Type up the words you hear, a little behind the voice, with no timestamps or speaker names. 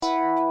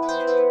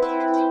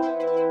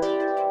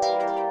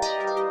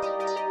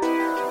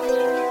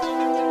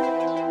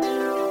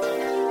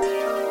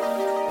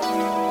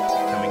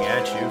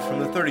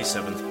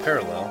37th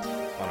parallel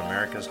on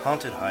America's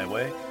haunted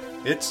highway,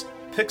 it's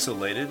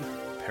Pixelated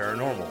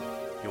Paranormal,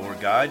 your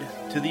guide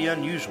to the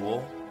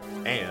unusual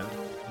and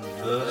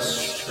the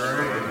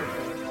strange.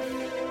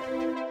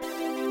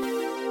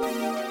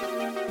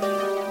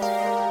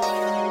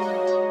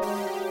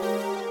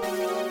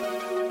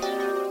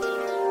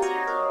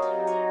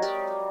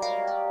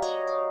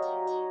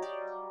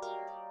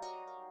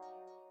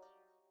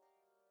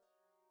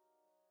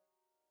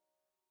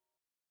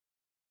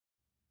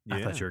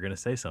 I thought you were going to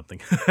say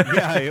something.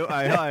 Yeah,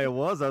 I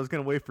was. I was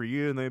going to wait for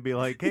you, and they'd be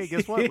like, hey,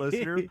 guess what,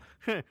 listener?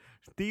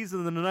 These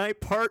in the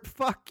Night part,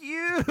 fuck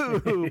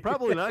you.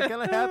 Probably not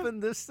going to happen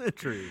this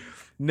century.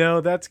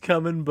 No, that's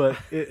coming, but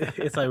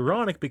it's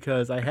ironic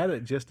because I had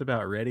it just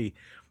about ready,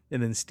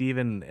 and then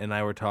Steven and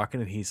I were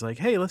talking, and he's like,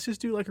 hey, let's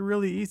just do like a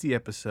really easy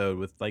episode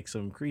with like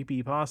some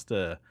creepy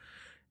pasta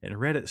and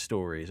Reddit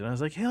stories. And I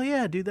was like, hell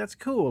yeah, dude, that's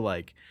cool.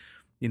 Like,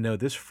 you know,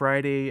 this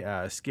Friday,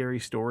 Scary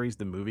Stories,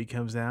 the movie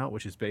comes out,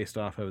 which is based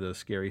off of those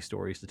Scary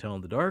Stories to Tell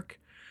in the Dark.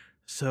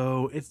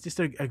 So it's just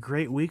a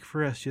great week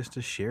for us just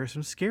to share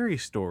some scary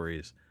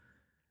stories.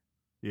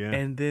 Yeah.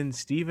 And then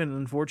Steven,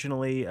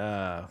 unfortunately,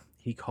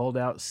 he called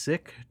out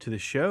sick to the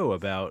show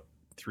about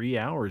 3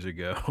 hours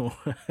ago.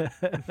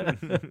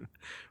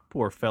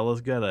 Poor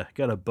fella's got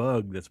a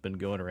bug that's been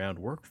going around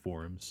work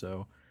for him.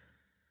 So,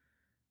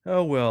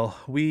 oh well,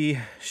 we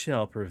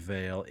shall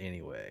prevail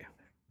anyway.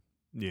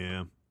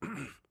 Yeah.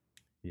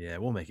 Yeah,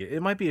 we'll make it.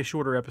 It might be a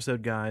shorter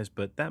episode, guys,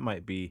 but that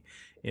might be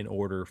in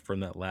order from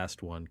that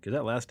last one, because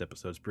that last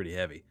episode's pretty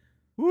heavy.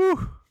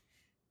 Woo!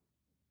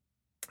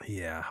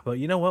 Yeah, but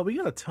you know what? We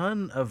got a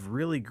ton of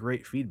really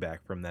great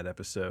feedback from that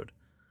episode.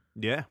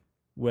 Yeah.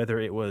 Whether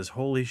it was,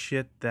 holy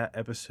shit, that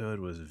episode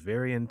was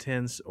very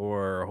intense,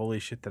 or holy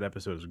shit, that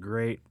episode was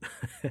great.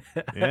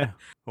 Yeah.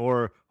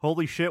 Or,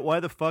 holy shit, why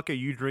the fuck are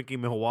you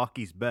drinking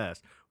Milwaukee's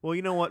Best? Well,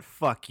 you know what?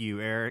 Fuck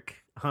you, Eric.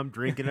 I'm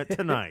drinking it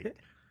tonight.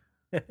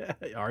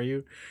 Are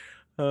you?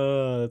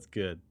 Oh, that's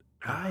good.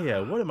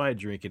 Yeah, what am I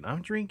drinking?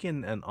 I'm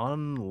drinking an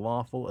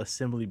Unlawful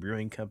Assembly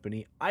Brewing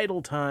Company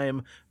Idle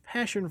Time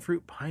Passion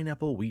Fruit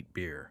Pineapple Wheat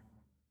Beer.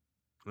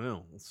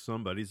 Well,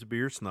 somebody's a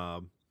beer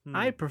snob.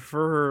 I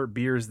prefer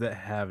beers that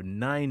have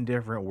 9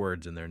 different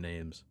words in their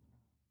names.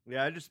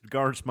 Yeah, I just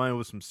garnished mine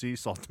with some sea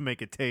salt to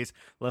make it taste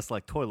less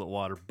like toilet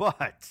water,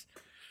 but...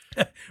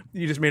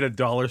 You just made a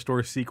dollar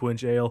store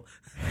sequence ale.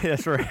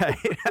 That's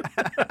right.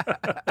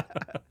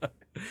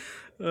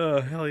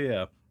 Oh, hell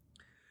yeah.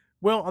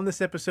 Well, on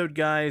this episode,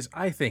 guys,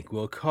 I think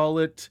we'll call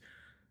it...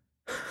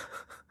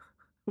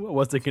 What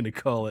was I going to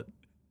call it?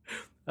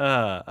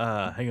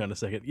 Hang on a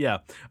second. Yeah,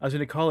 I was going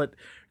to call it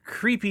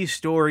Creepy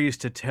Stories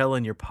to Tell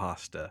in Your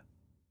Pasta.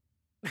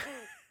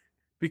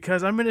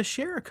 Because I'm going to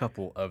share a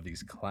couple of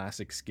these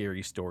classic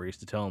scary stories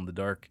to tell in the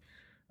dark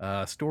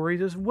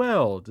stories as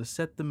well to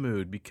set the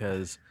mood,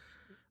 because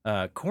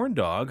Corn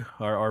Dog,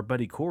 our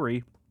buddy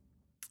Corey,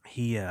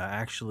 he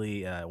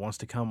actually wants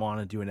to come on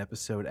and do an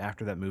episode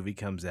after that movie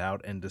comes out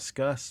and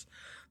discuss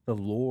the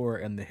lore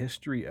and the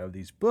history of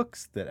these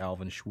books that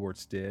Alvin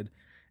Schwartz did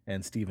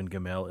and Stephen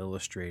Gamel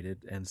illustrated.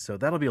 And so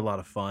that'll be a lot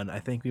of fun. I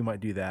think we might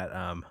do that.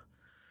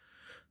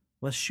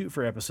 Let's shoot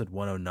for episode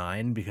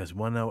 109, because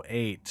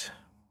 108,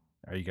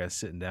 are you guys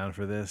sitting down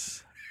for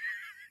this?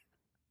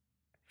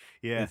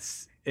 Yeah.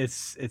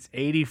 It's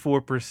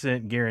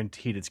 84%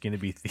 guaranteed it's going to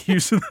be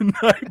Thieves of the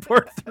Night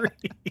Part 3.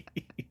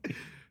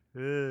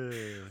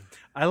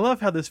 I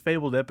love how this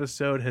fabled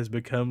episode has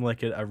become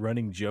like a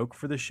running joke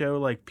for the show.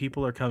 Like,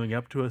 people are coming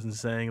up to us and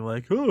saying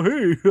like, oh,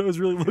 hey, I was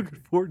really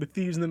looking forward to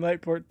Thieves in the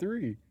Night Part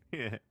 3.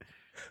 Yeah.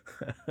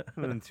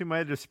 And to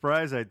my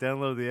surprise, I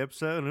downloaded the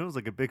episode, and it was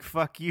like a big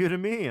fuck you to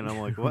me. And I'm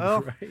like,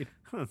 well, right.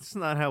 That's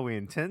not how we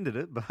intended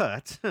it,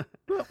 but...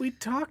 But we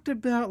talked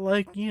about,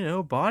 like, you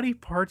know, body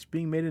parts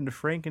being made into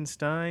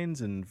Frankensteins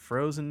and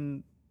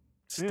frozen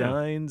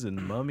steins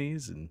and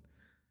mummies, and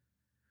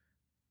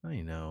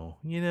I know,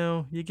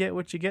 you get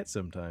what you get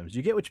sometimes.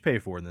 You get what you pay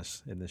for in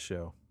this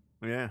show.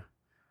 Yeah.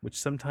 Which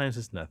sometimes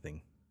is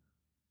nothing.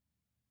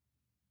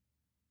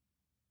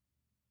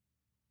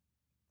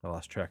 I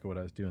lost track of what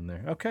I was doing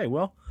there. Okay,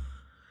 well,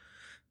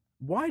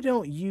 why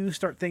don't you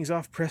start things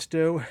off,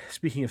 Presto,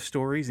 speaking of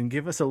stories, and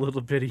give us a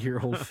little bit of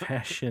your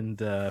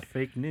old-fashioned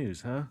fake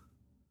news, huh?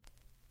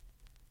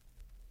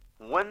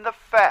 When the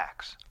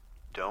facts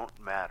don't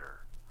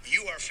matter.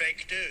 You are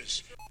fake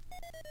news.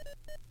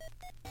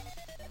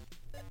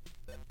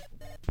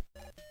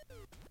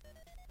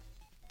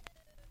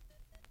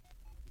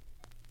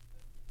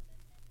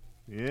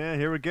 Yeah,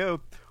 here we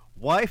go.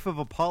 Wife of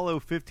Apollo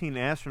 15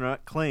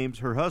 astronaut claims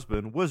her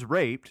husband was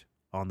raped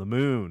on the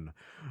moon.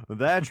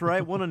 That's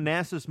right, one of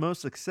NASA's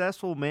most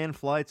successful manned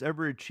flights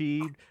ever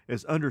achieved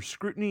is under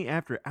scrutiny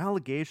after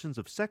allegations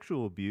of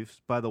sexual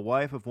abuse by the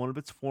wife of one of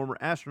its former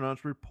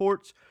astronauts.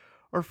 Reports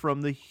are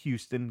from the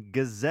Houston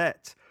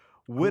Gazette.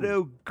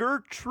 Widow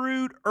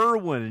Gertrude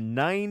Irwin,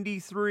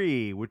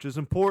 93, which is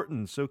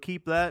important, so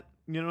keep that,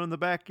 in the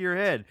back of your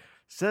head,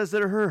 says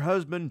that her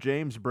husband,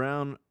 James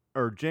Brown,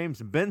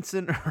 James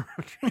Benson.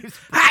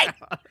 Hey,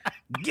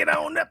 get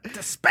on up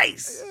to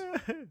space.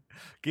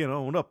 Get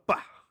on up.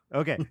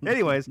 Okay.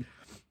 Anyways,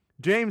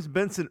 James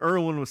Benson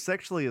Irwin was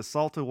sexually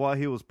assaulted while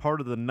he was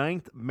part of the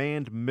 9th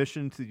manned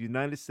mission to the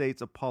United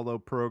States Apollo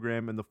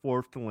program and the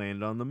 4th to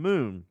land on the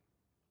moon.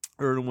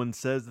 Irwin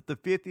says that the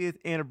 50th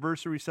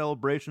anniversary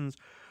celebrations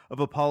of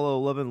Apollo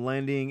 11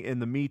 landing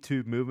and the Me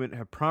Too movement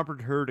have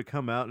prompted her to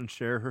come out and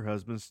share her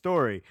husband's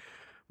story.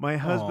 My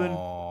husband...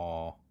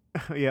 Aww.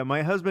 Yeah,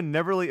 my husband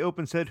Neverly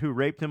Open said who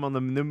raped him on the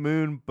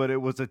moon, but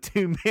it was a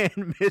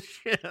 2-man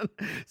mission,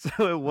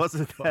 so it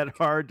wasn't that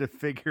hard to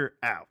figure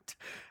out.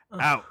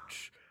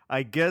 Ouch.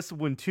 I guess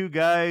when 2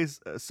 guys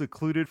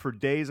secluded for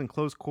days in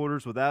close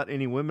quarters without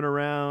any women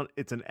around,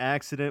 it's an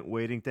accident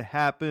waiting to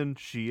happen,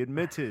 she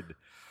admitted.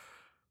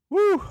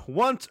 Woo!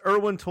 Once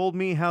Irwin told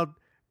me how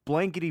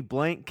blankety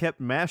blank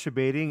kept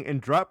masturbating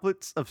and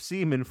droplets of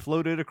semen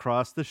floated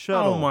across the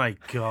shuttle. Oh my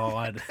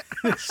god.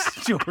 This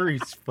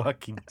story's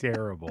fucking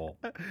terrible.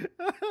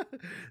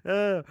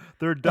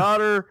 Their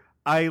daughter,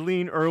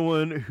 Eileen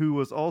Irwin, who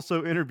was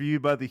also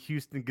interviewed by the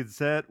Houston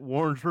Gazette,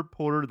 warns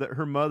reporter that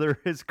her mother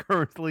is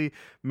currently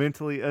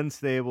mentally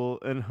unstable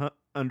and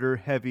under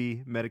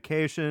heavy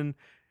medication.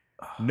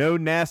 No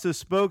NASA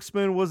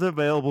spokesman was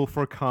available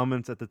for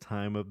comments at the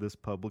time of this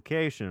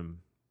publication.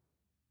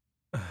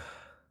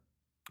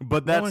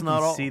 But that's no one not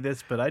can all. see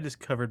this, but I just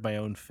covered my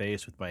own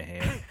face with my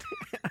hand.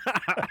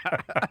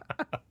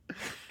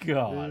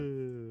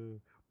 God.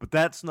 But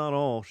that's not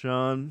all,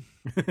 Sean.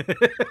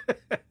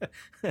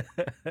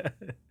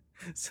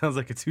 Sounds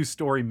like a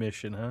 2-story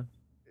mission, huh?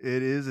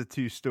 It is a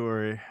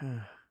 2-story.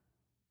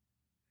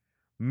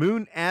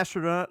 Moon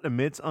astronaut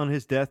admits on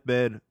his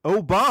deathbed,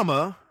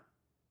 Obama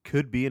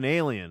could be an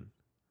alien.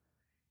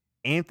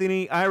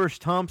 Anthony Irish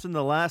Thompson,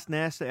 the last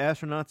NASA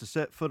astronaut to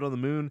set foot on the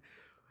moon,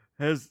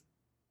 has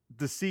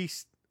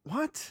deceased.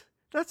 What?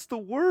 That's the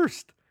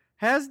worst.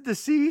 Has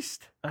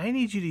deceased. I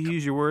need you to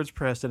use your words,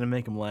 Preston, and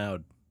make them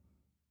loud.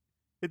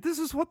 This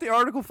is what the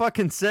article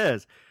fucking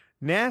says.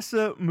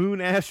 NASA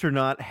moon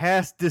astronaut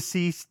has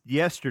deceased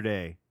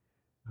yesterday.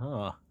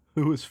 Huh.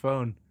 Whose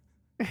phone?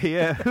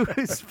 Yeah,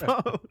 whose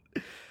phone?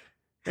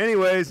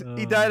 Anyways,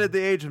 he died at the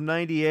age of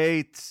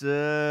 98.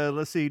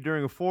 Let's see,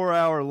 during a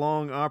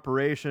 4-hour-long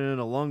operation,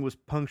 a lung was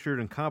punctured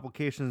and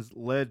complications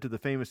led to the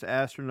famous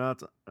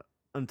astronaut's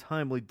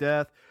untimely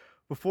death.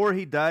 Before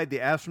he died,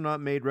 the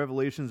astronaut made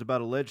revelations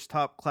about alleged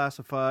top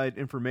classified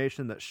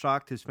information that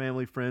shocked his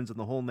family, friends, and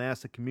the whole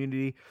NASA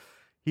community.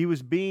 He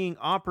was being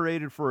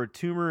operated for a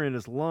tumor in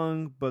his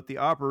lung, but the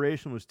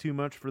operation was too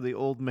much for the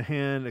old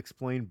man,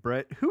 explained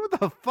Brett. Who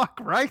the fuck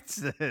writes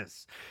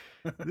this?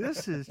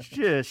 This is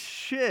just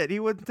shit. He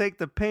wouldn't take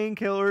the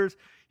painkillers.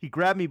 He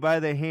grabbed me by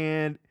the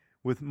hand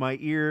with my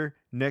ear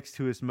next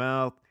to his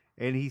mouth,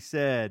 and he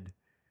said,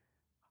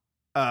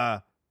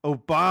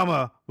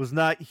 Obama was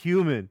not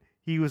human.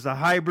 He was a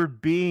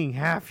hybrid being,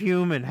 half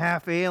human,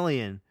 half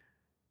alien.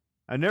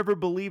 I never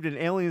believed in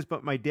aliens,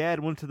 but my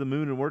dad went to the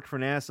moon and worked for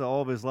NASA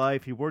all of his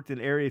life. He worked in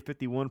Area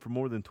 51 for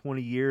more than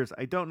 20 years.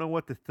 I don't know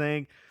what to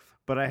think,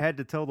 but I had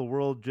to tell the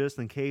world just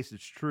in case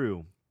it's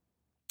true.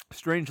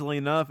 Strangely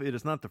enough, it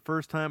is not the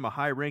first time a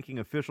high-ranking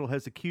official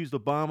has accused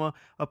Obama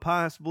of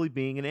possibly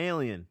being an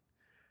alien.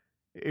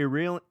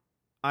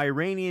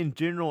 Iranian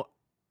General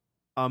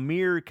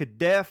Amir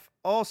Kadef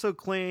also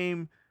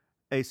claimed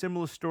a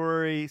similar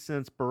story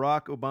since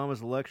Barack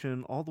Obama's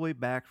election all the way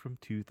back from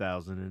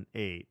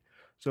 2008.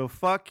 So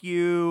fuck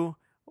you,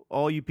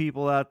 all you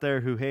people out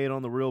there who hate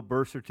on the real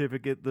birth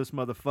certificate. This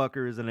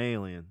motherfucker is an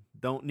alien.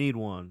 Don't need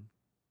one.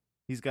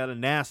 He's got a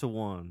NASA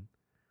one.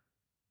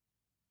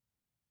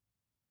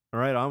 All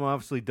right, I'm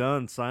obviously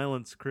done.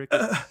 Silence,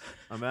 crickets.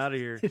 I'm out of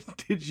here.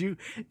 Did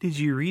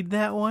you read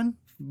that one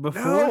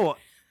before?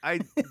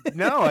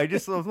 No, I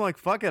just was like,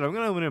 fuck it. I'm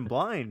gonna win in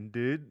blind,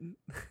 dude.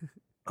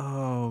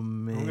 Oh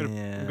man,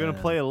 I'm gonna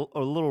play a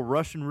little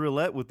Russian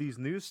roulette with these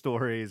news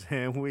stories,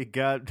 and we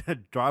got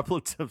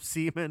droplets of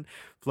semen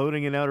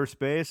floating in outer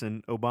space,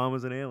 and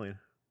Obama's an alien.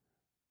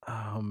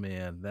 Oh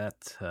man,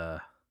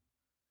 that.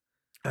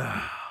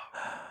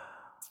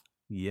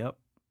 Yep.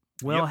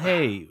 Well, Yep.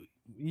 hey,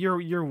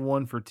 you're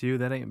 1 for 2.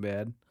 That ain't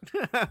bad.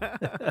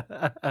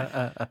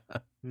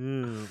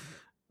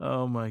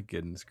 Oh my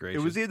goodness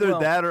gracious! It was either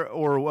that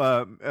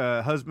or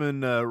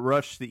husband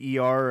rushed the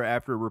ER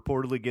after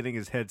reportedly getting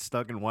his head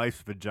stuck in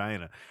wife's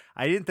vagina.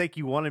 I didn't think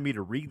you wanted me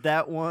to read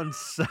that one,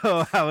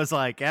 so I was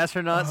like,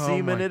 astronaut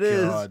semen my it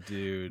is. God,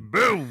 dude.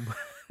 Boom.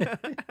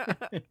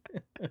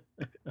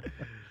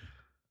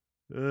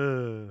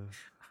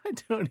 I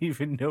don't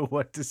even know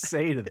what to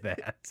say to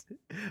that.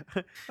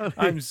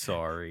 I'm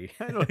sorry.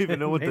 I don't even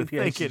know what to Maybe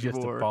I think should just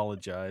anymore.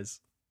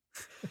 apologize.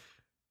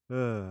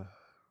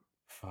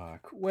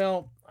 Fuck.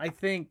 Well, I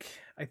think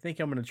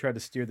I'm gonna try to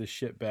steer this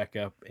shit back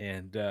up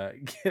and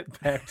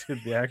get back to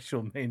the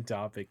actual main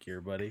topic here,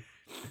 buddy.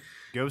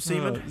 Go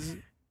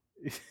semen.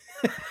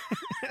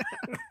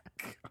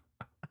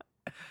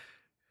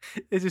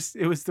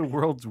 It was the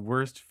world's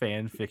worst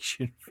fan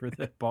fiction for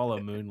the Apollo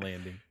moon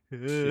landing.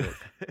 Shit.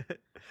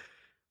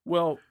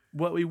 Well,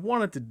 what we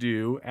wanted to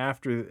do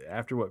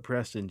after what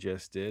Preston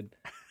just did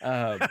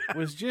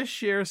was just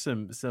share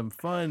some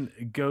fun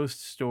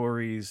ghost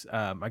stories.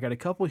 I got a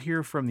couple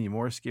here from the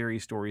More Scary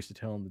Stories to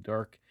Tell in the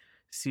Dark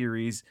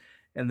series,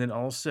 and then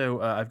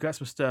also I've got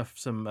some stuff,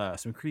 some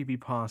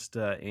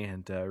creepypasta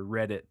and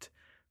Reddit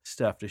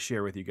stuff to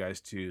share with you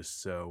guys too.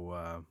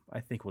 So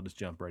I think we'll just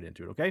jump right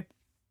into it. Okay.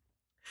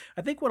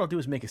 I think what I'll do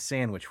is make a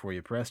sandwich for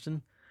you,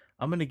 Preston.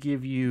 I'm going to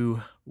give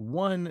you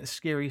one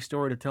scary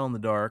story to tell in the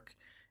dark,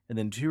 and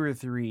then 2 or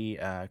 3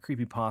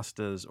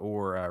 creepypastas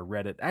or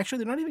Reddit. Actually,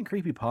 they're not even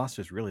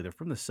creepypastas, really. They're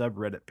from the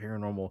subreddit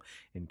Paranormal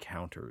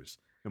Encounters.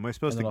 Am I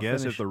supposed to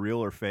guess if they're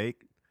real or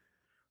fake?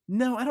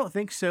 No, I don't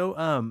think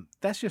so.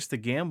 That's just the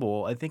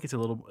gamble. I think it's a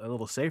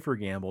little safer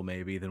gamble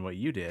maybe than what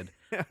you did.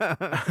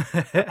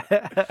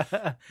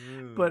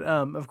 But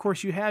of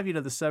course, you have the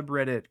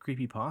subreddit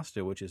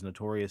creepypasta, which is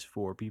notorious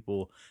for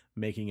people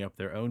making up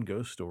their own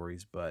ghost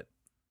stories. But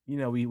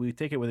we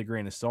take it with a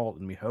grain of salt,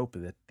 and we hope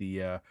that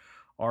the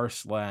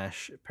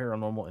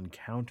r/paranormal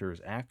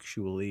encounters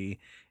actually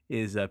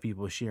is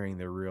people sharing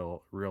their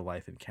real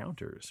life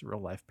encounters,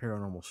 real life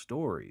paranormal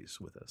stories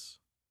with us.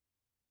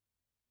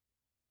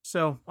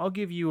 So I'll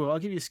give you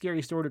a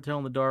scary story to tell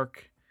in the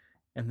dark,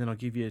 and then I'll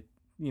give you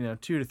 2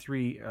 to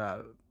 3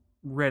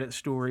 Reddit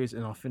stories,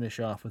 and I'll finish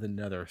off with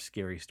another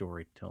scary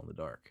story to tell in the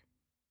dark.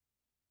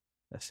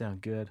 That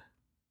sound good?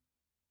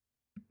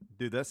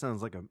 Dude, that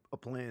sounds like a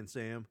plan,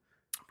 Sam.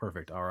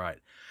 Perfect. All right.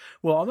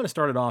 Well, I'm going to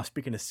start it off,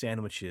 speaking of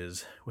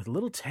sandwiches, with a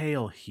little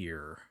tale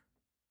here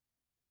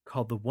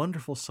called The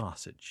Wonderful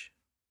Sausage.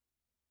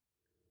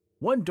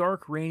 One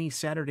dark, rainy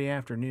Saturday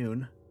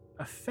afternoon,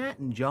 a fat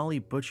and jolly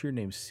butcher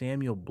named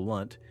Samuel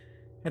Blunt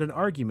had an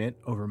argument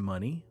over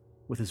money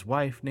with his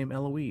wife named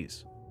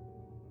Eloise.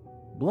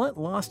 Blunt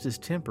lost his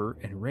temper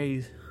and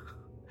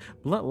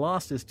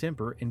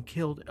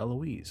killed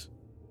Eloise.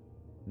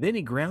 Then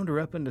he ground her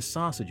up into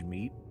sausage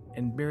meat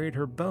and buried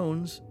her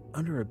bones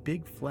under a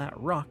big flat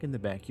rock in the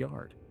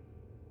backyard.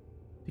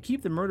 To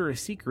keep the murder a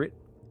secret,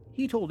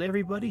 he told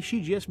everybody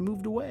she just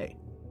moved away.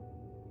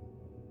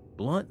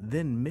 Blunt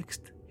then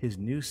mixed his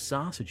new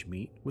sausage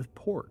meat with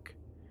pork,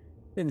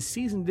 then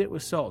seasoned it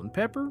with salt and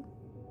pepper,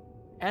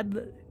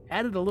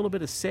 added a little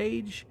bit of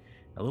sage,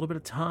 a little bit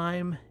of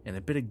thyme, and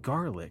a bit of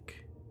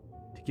garlic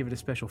to give it a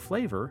special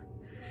flavor,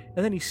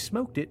 and then he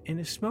smoked it in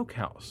his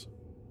smokehouse.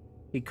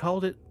 He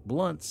called it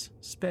Blunt's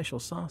Special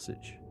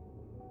Sausage.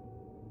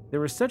 There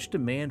was such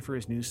demand for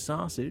his new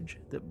sausage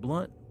that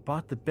Blunt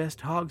bought the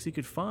best hogs he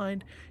could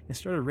find and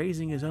started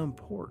raising his own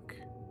pork.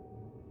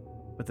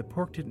 But the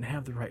pork didn't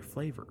have the right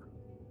flavor,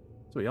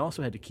 so he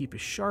also had to keep a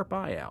sharp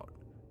eye out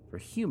for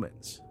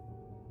humans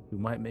who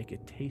might make a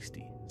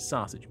tasty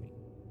sausage meat.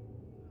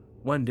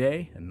 One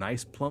day, a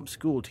nice plump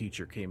school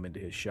teacher came into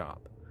his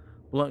shop.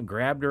 Blunt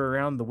grabbed her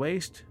around the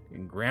waist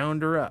and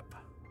ground her up.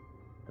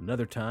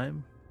 Another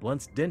time,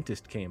 Blunt's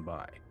dentist came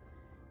by.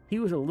 He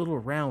was a little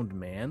round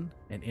man,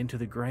 and into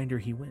the grinder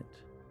he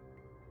went.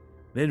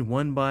 Then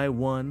one by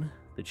one,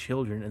 the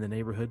children in the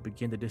neighborhood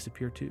began to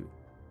disappear too.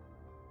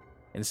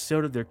 And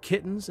so did their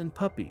kittens and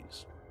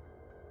puppies.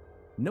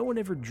 No one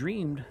ever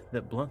dreamed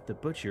that Blunt the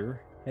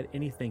butcher had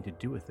anything to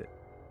do with it.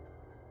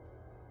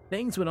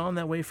 Things went on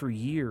that way for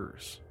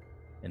years,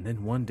 and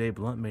then one day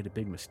Blunt made a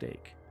big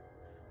mistake.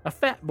 A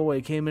fat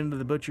boy came into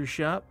the butcher's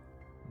shop.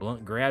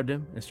 Blunt grabbed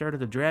him and started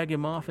to drag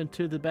him off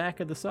into the back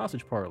of the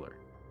sausage parlor,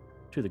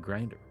 to the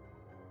grinder.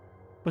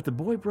 But the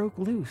boy broke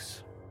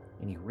loose,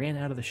 and he ran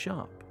out of the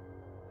shop,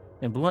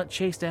 and Blunt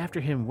chased after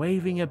him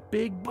waving a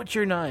big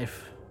butcher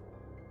knife.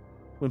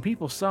 When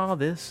people saw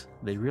this,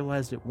 they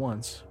realized at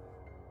once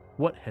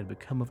what had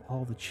become of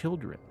all the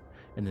children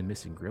and the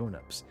missing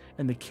grown-ups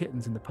and the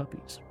kittens and the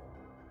puppies.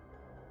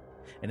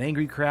 An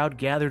angry crowd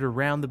gathered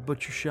around the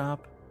butcher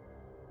shop,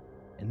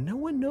 and no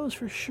one knows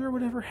for sure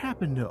whatever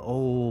happened to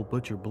old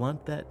Butcher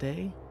Blunt that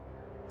day.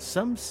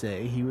 Some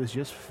say he was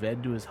just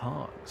fed to his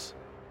hogs.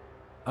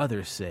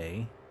 Others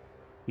say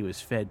he was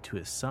fed to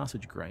his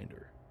sausage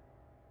grinder.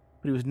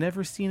 But he was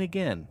never seen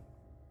again,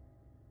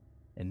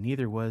 and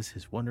neither was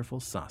his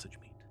wonderful sausage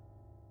meat.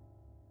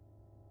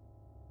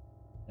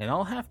 And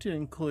I'll have to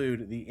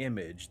include the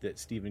image that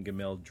Stephen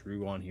Gamel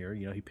drew on here.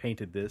 He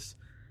painted this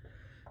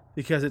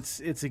because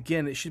it's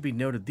again, it should be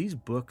noted, these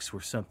books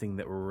were something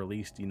that were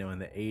released, in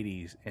the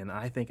 80s, and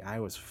I think I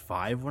was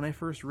 5 when I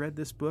first read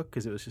this book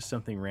because it was just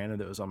something random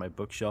that was on my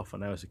bookshelf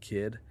when I was a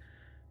kid.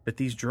 But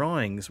these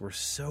drawings were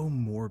so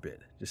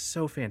morbid, just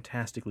so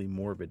fantastically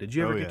morbid. Did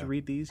you ever get to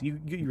read these? You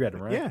read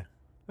them, right? Yeah,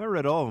 I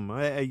read all of them.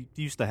 I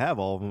used to have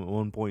all of them at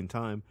one point in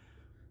time.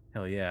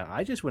 Hell yeah.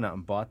 I just went out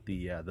and bought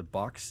the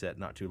box set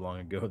not too long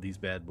ago of these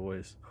bad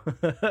boys.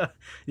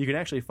 You can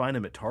actually find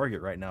them at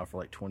Target right now for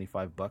like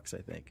 $25,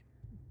 I think.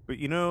 But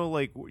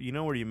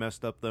where you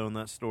messed up, though, in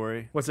that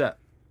story? What's that?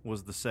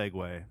 Was the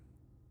segue.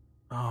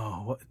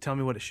 Oh, tell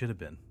me what it should have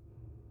been.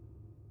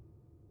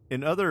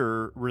 In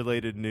other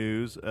related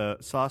news,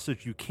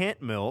 sausage you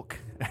can't milk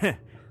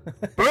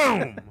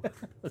Boom!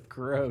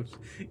 Gross.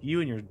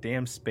 You and your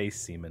damn space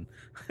semen.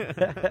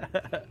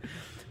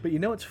 But you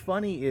know what's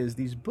funny is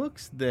these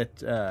books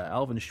that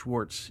Alvin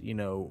Schwartz,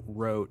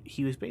 wrote,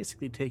 he was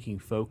basically taking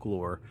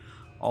folklore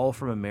all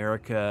from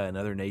America and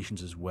other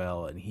nations as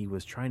well, and he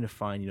was trying to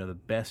find, the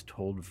best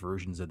told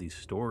versions of these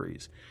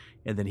stories.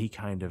 And then he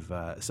kind of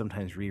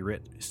sometimes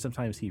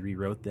he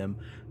rewrote them,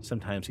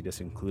 sometimes he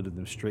just included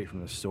them straight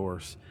from the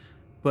source.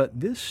 But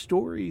this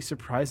story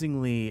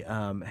surprisingly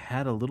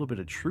had a little bit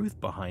of truth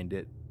behind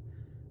it.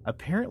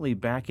 Apparently,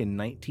 back in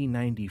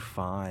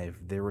 1995,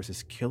 there was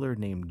this killer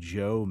named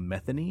Joe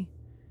Metheny.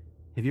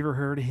 Have you ever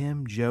heard of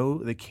him? Joe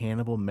the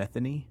Cannibal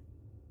Metheny?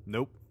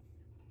 Nope.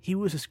 He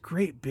was this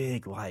great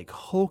big,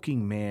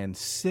 hulking man,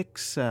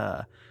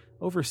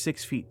 over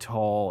 6 feet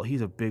tall.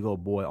 He's a big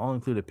old boy. I'll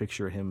include a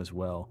picture of him as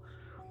well.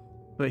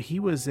 But he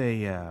was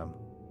a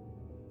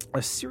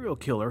serial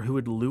killer who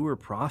would lure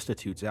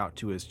prostitutes out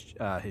to his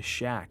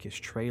shack, his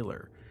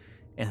trailer.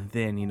 And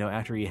then,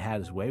 after he had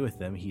his way with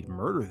them, he'd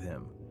murder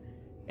them.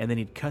 And then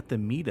he'd cut the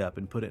meat up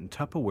and put it in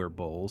Tupperware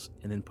bowls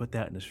and then put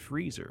that in his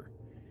freezer.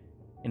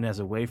 And as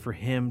a way for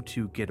him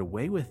to get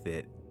away with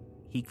it,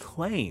 he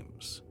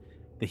claims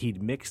that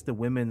he'd mix the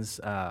women's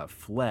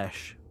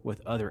flesh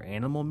with other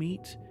animal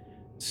meat,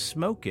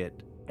 smoke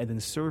it, and then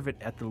serve it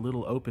at the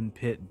little open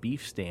pit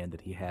beef stand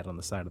that he had on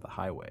the side of the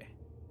highway.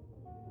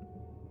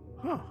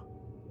 Huh.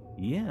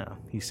 Yeah,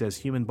 he says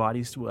human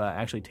bodies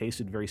actually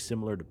tasted very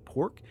similar to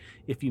pork.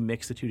 If you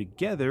mix the two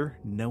together,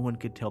 no one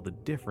could tell the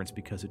difference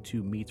because the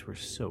two meats were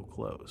so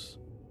close.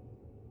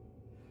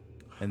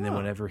 And then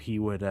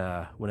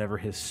whenever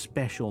his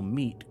special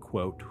meat,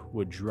 quote,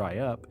 would dry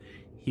up,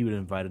 he would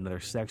invite another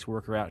sex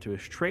worker out to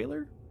his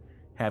trailer,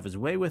 have his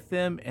way with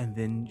them, and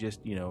then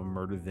just,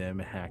 murder them,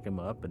 hack them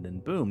up, and then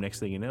boom, next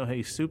thing you know,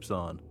 hey, soup's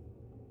on.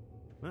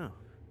 Wow.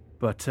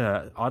 But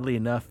oddly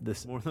enough,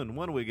 this... More than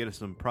one way to get us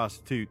some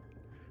prostitute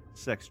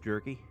sex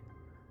jerky.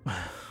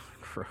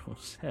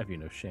 Gross. Have you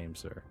no shame,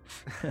 sir?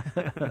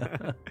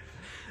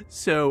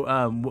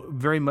 So,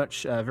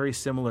 very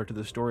similar to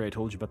the story I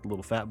told you about the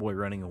little fat boy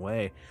running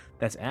away.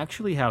 That's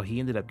actually how he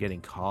ended up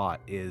getting caught,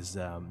 is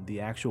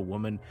the actual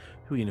woman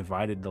who he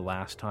invited the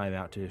last time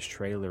out to his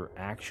trailer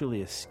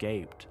actually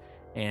escaped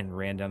and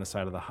ran down the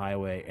side of the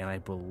highway, and I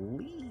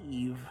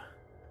believe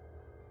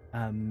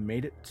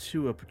made it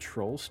to a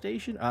patrol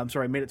station.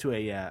 Made it to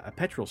a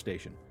petrol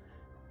station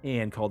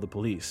and called the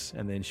police,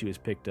 and then she was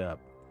picked up.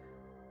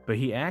 But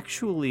he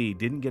actually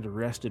didn't get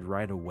arrested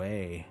right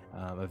away.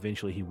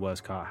 Eventually he was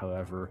caught,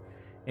 however,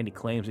 and he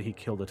claims that he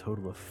killed a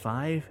total of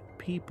 5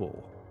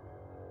 people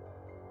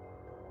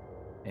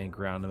and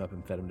ground them up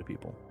and fed them to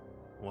people.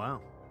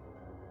 Wow.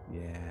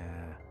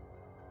 Yeah.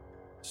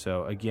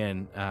 So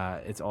again,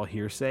 it's all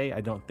hearsay.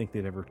 I don't think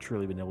they've ever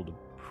truly been able to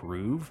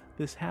prove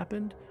this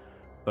happened.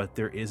 But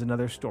there is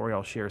another story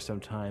I'll share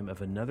sometime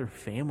of another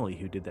family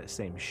who did that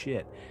same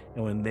shit.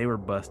 And when they were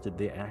busted,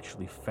 they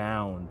actually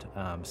found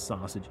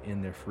sausage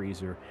in their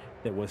freezer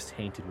that was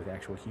tainted with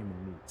actual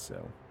human meat.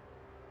 So,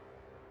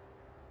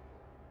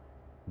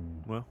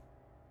 well,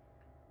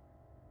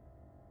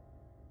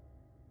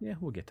 yeah,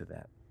 we'll get to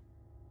that.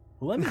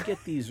 Let me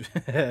get these.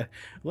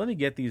 Let me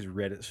get these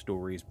Reddit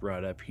stories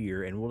brought up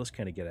here, and we'll just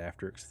kind of get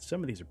after it. 'Cause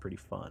some of these are pretty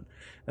fun,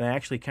 and I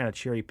actually kind of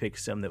cherry picked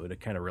some that would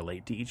kind of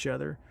relate to each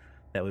other.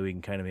 That way we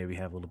can kind of maybe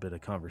have a little bit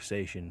of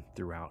conversation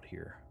throughout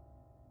here.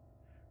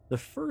 The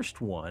first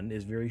one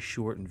is very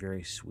short and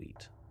very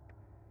sweet.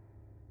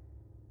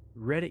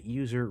 Reddit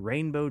user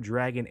Rainbow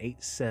Dragon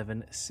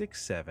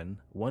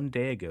 8767 one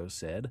day ago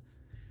said,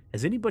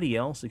 "Has anybody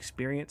else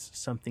experienced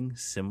something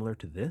similar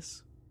to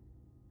this?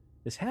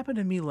 This happened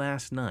to me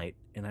last night,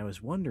 and I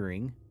was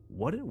wondering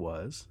what it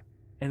was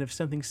and if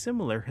something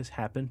similar has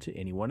happened to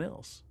anyone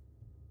else.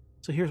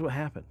 So here's what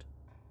happened.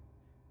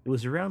 It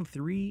was around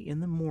 3 in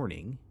the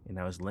morning, and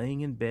I was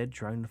laying in bed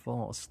trying to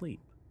fall asleep.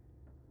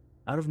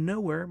 Out of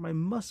nowhere, my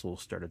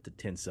muscles started to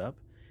tense up,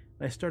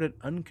 and I started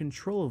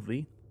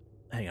uncontrollably...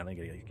 Hang on, I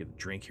gotta get a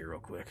drink here real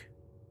quick.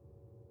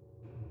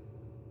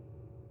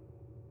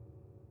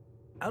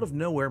 Out of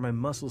nowhere, my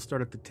muscles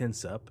started to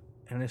tense up,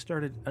 and I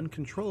started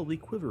uncontrollably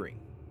quivering.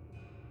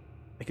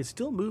 I could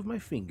still move my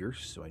fingers,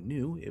 so I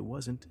knew it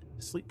wasn't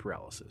sleep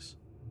paralysis.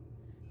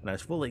 And I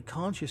was fully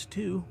conscious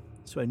too,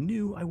 so I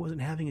knew I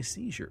wasn't having a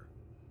seizure.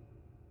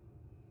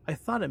 I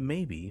thought it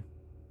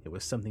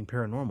was something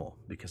paranormal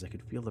because I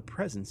could feel the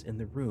presence in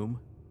the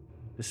room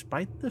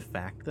despite the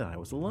fact that I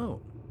was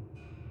alone.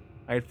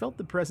 I had felt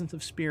the presence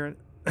of spirits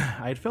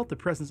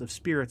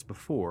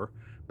before,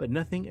 but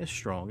nothing as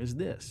strong as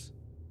this.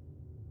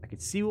 I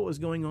could see what was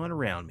going on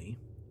around me,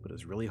 but it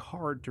was really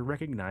hard to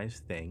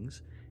recognize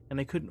things, and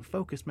I couldn't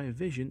focus my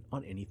vision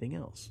on anything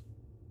else.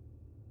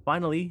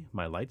 Finally,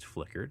 my lights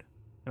flickered,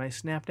 and I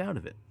snapped out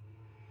of it.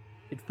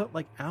 It felt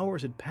like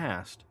hours had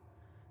passed,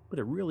 but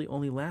it really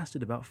only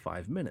lasted about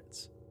 5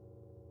 minutes.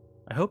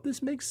 I hope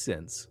this makes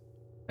sense.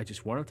 I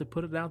just wanted to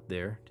put it out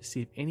there to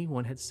see if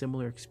anyone had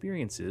similar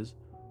experiences,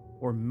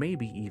 or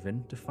maybe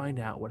even to find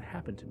out what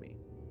happened to me."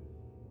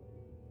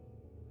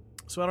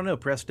 So I don't know,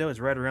 Presto, it's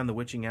right around the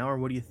witching hour.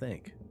 What do you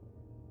think?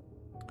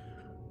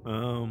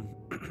 Yeah,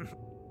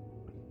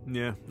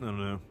 I don't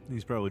know.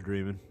 He's probably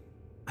dreaming.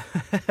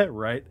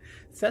 Right?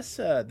 That's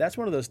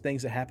one of those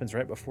things that happens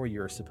right before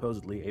you're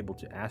supposedly able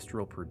to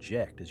astral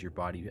project, as your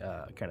body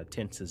kind of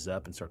tenses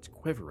up and starts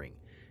quivering.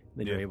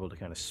 Then you're able to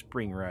kind of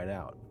spring right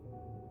out.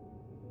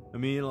 I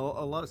mean, a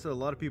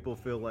lot of people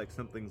feel like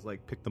something's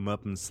like picked them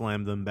up and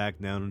slammed them back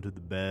down into the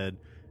bed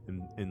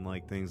and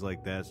like things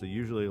like that. So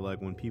usually,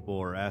 like when people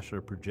are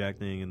astral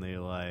projecting and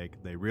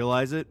they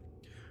realize it,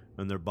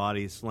 and their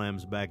body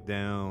slams back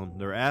down,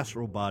 their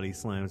astral body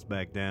slams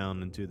back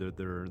down into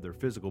their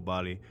physical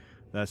body.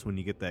 That's when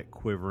you get that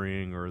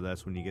quivering, or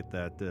that's when you get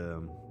that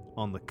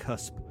on the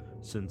cusp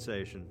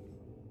sensation.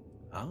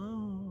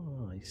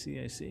 Oh, I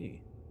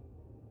see.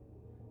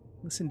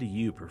 Listen to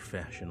you,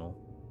 professional.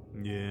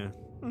 Yeah.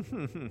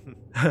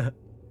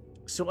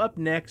 So up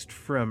next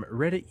from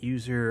Reddit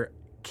user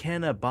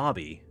Kenna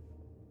Bobby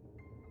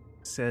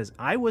says,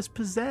 I was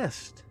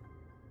possessed.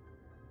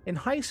 In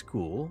high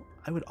school,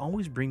 I would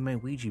always bring my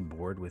Ouija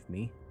board with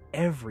me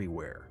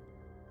everywhere.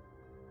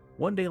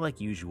 One day, like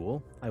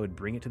usual, I would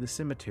bring it to the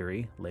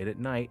cemetery late at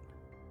night.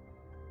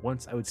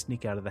 Once I would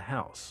sneak out of the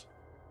house.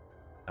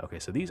 Okay,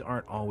 so these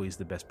aren't always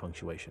the best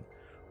punctuation.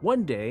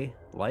 One day,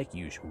 like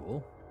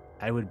usual,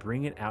 I would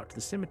bring it out to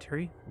the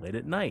cemetery late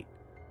at night.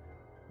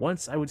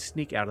 Once I would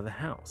sneak out of the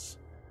house.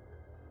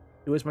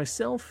 It was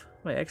myself,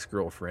 my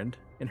ex-girlfriend,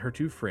 and her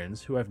two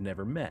friends who I've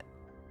never met,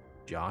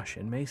 Josh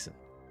and Mason.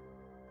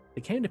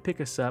 They came to pick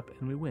us up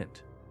and we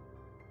went.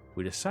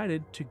 We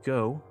decided to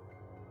go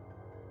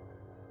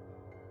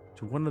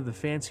to one of the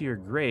fancier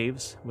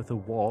graves with a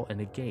wall and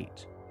a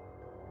gate.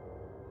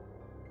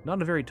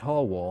 Not a very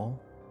tall wall,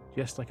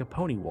 just like a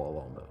pony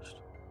wall almost.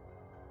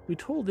 We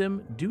told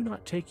them, do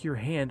not take your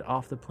hand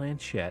off the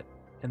planchette,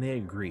 and they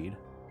agreed,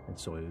 and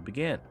so we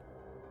began.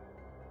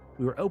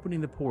 We were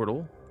opening the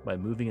portal by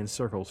moving in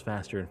circles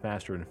faster and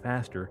faster and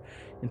faster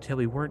until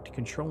we weren't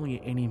controlling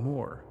it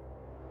anymore,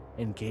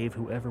 and gave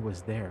whoever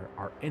was there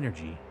our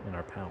energy and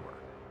our power.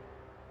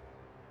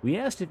 We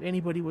asked if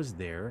anybody was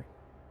there,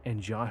 and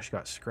Josh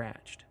got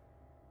scratched.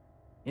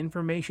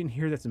 Information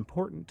here that's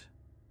important.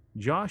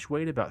 Josh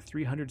weighed about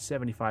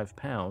 375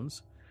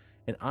 pounds,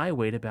 and I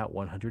weighed about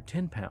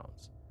 110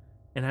 pounds,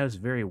 and I was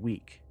very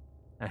weak.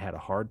 I had a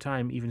hard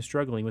time even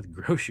struggling with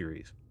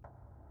groceries.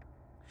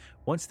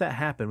 Once that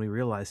happened, we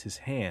realized his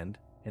hand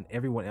and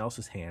everyone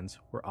else's hands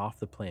were off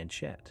the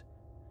planchette,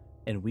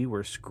 and we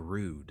were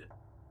screwed.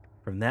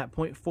 From that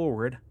point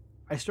forward,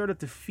 I started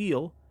to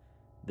feel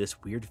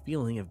this weird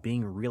feeling of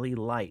being really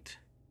light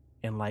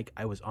and like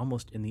I was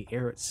almost in the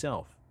air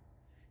itself.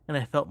 And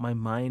I felt my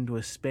mind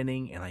was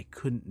spinning and I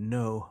couldn't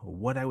know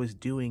what I was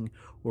doing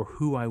or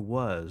who I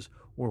was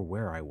or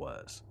where I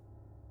was.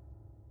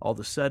 All of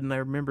a sudden, I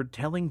remembered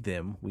telling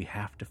them we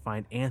have to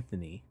find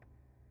Anthony.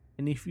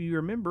 And if you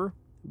remember,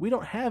 we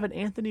don't have an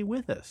Anthony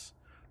with us,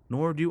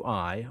 nor do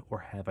I or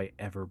have I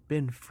ever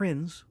been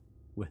friends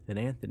with an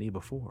Anthony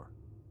before.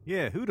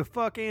 Yeah, who the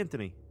fuck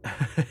Anthony?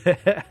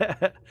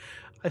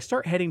 I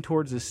start heading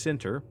towards the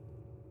center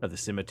of the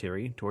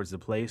cemetery, towards the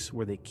place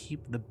where they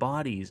keep the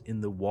bodies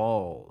in the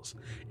walls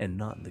and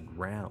not in the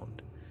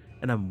ground.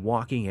 And I'm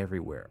walking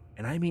everywhere,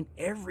 and I mean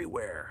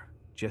everywhere,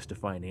 just to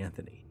find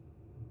Anthony.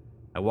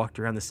 I walked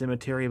around the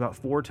cemetery about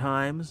 4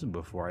 times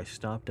before I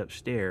stopped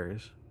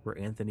upstairs where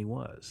Anthony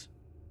was.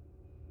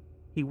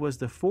 He was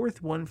the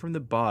 4th one from the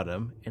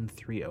bottom and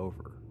 3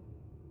 over.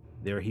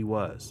 There he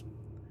was,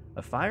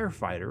 a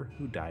firefighter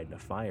who died in a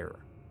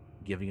fire,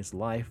 giving his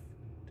life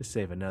to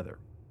save another.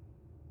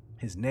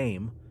 His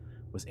name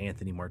was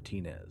Anthony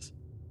Martinez.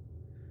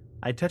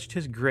 I touched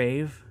his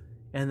grave,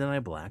 and then I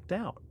blacked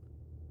out.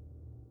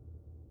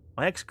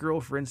 My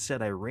ex-girlfriend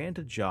said I ran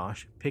to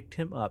Josh, picked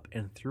him up,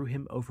 and threw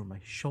him over my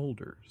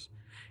shoulders,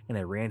 and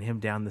I ran him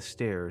down the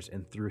stairs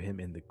and threw him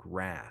in the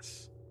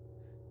grass.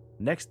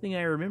 Next thing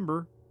I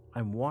remember,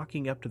 I'm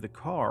walking up to the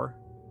car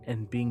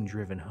and being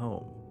driven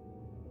home.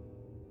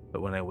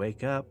 But when I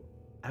wake up,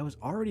 I was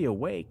already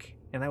awake,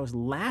 and I was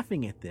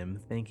laughing at them,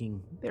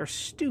 thinking they're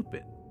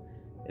stupid,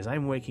 as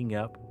I'm waking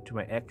up to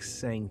my ex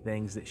saying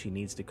things that she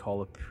needs to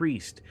call a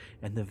priest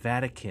and the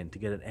Vatican to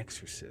get an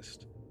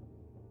exorcist.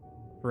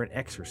 For an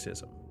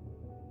exorcism.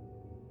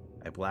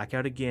 I black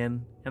out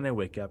again, and I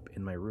wake up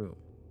in my room.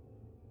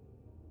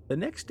 The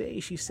next day,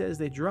 she says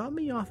they dropped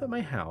me off at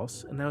my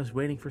house, and I was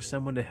waiting for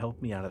someone to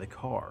help me out of the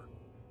car.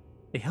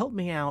 They helped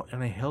me out,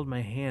 and I held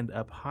my hand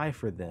up high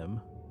for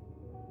them.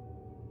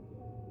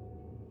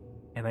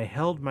 And I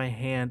held my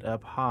hand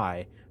up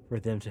high for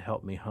them to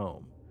help me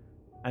home.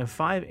 I'm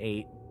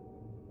 5'8"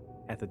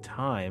 at the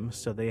time,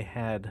 so they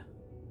had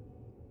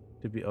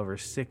to be over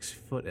 6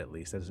 foot at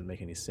least. That doesn't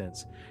make any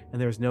sense. And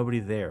there was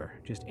nobody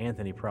there, just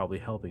Anthony probably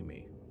helping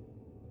me.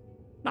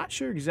 Not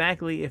sure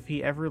exactly if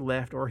he ever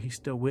left or he's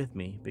still with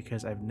me,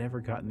 because I've never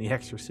gotten the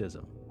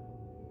exorcism.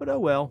 But oh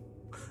well.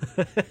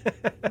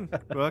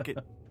 Fuck it.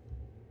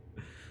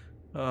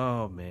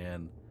 Oh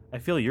man. I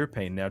feel your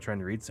pain now trying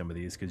to read some of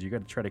these, because you got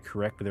to try to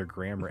correct their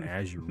grammar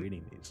as you're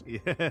reading these.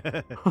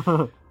 Yeah.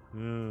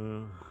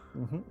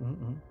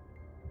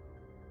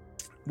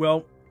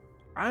 Well,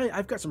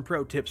 I've got some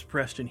pro tips,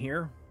 Preston,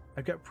 here.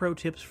 I've got pro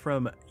tips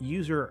from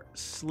user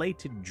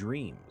Slated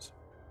Dreams.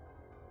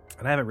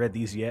 And I haven't read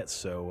these yet,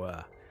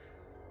 so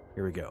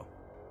here we go.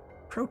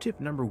 Pro tip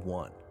number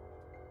 1.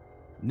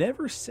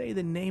 Never say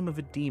the name of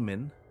a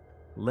demon,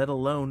 let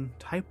alone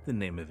type the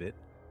name of it,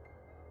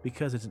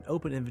 because it's an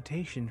open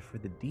invitation for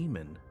the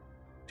demon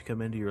to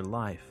come into your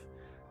life,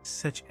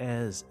 such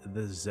as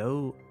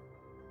the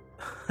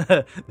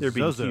they're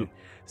being Zozo. cute.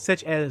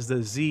 Such as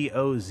the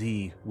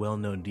ZOZ,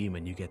 well-known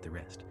demon, you get the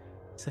rest.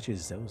 Such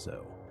as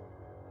Zozo.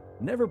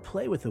 Never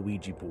play with a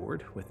Ouija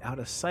board without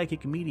a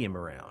psychic medium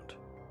around.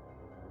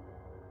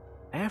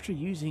 After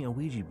using a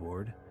Ouija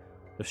board,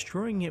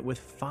 destroying it with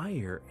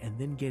fire and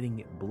then getting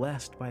it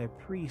blessed by a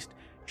priest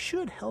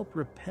should help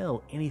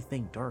repel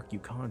anything dark you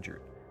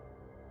conjured.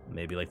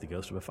 Maybe like the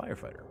ghost of a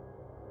firefighter.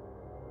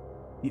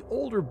 The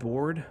older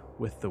board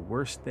with the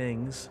worst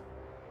things,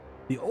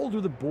 the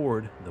older the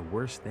board, the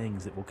worse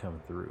things it will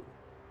come through.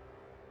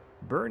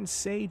 Burn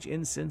sage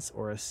incense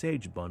or a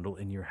sage bundle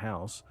in your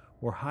house,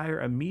 or hire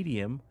a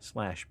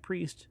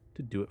medium/priest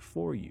to do it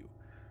for you.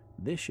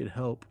 This should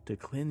help to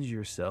cleanse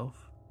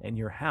yourself and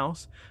your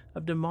house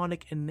of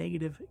demonic and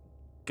negative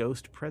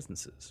ghost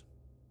presences.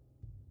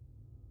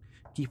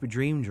 Keep a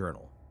dream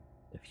journal.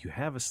 If you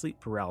have a sleep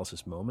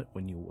paralysis moment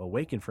when you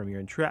awaken from your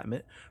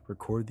entrapment,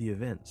 record the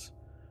events.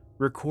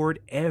 Record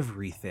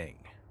everything,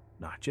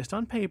 not just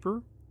on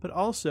paper, but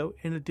also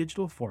in a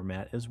digital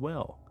format as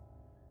well.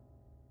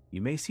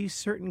 You may see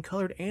certain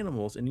colored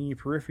animals in your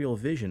peripheral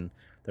vision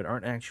that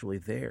aren't actually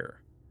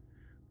there.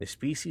 The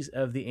species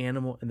of the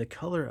animal and the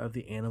color of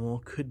the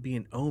animal could be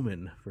an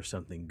omen for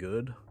something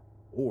good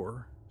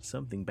or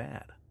something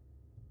bad.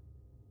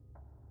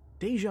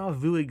 Deja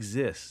vu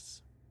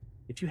exists.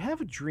 If you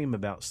have a dream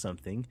about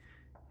something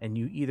and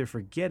you either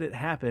forget it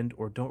happened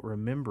or don't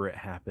remember it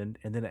happened,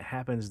 and then it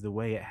happens the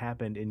way it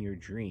happened in your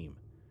dream,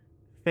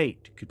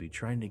 fate could be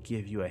trying to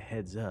give you a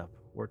heads up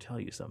or tell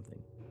you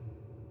something.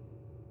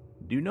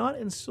 Do not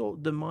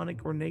insult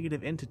demonic or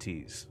negative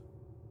entities.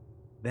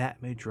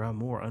 That may draw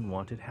more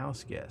unwanted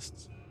house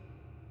guests.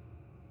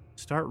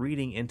 Start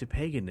reading into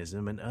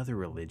paganism and other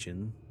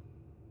religion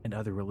and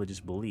other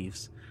religious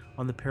beliefs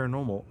on the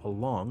paranormal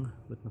along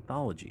with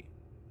mythology.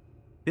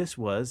 This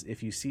was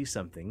if you see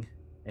something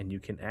and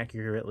you can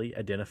accurately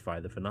identify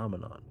the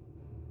phenomenon.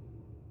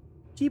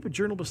 Keep a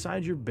journal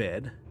beside your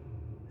bed,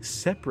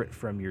 separate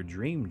from your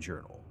dream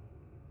journal.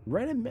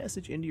 Write a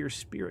message into your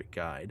spirit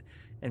guide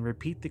and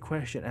repeat the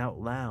question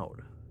out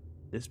loud.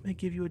 This may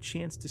give you a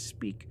chance to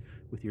speak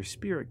with your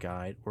spirit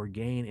guide or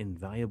gain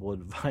invaluable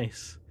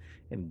advice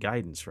and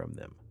guidance from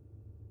them.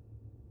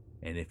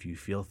 And if you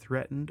feel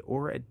threatened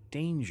or at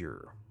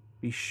danger,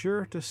 be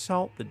sure to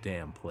salt the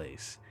damn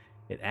place.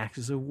 It acts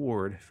as a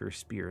ward for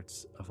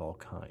spirits of all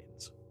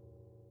kinds.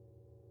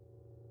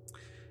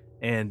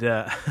 And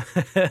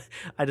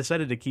I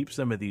decided to keep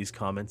some of these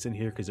comments in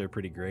here because they're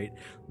pretty great.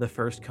 The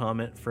first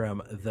comment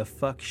from The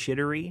Fuck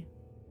Shittery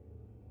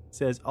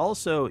says,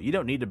 also, you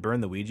don't need to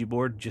burn the Ouija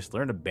board, just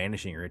learn a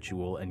banishing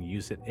ritual and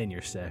use it in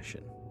your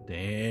session.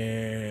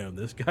 Damn,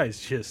 this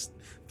guy's just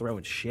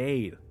throwing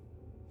shade.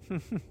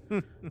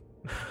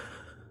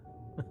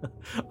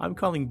 I'm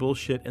calling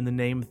bullshit in the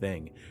name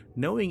thing.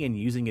 Knowing and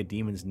using a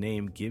demon's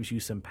name gives you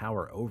some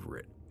power over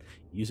it.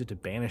 Use it to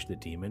banish the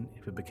demon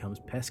if it becomes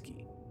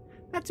pesky.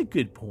 That's a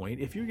good point.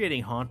 If you're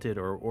getting haunted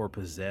or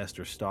possessed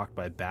or stalked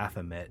by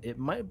Baphomet, it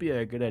might be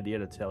a good idea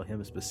to tell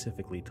him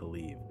specifically to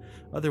leave.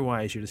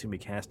 Otherwise, you're just going to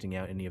be casting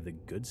out any of the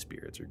good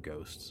spirits or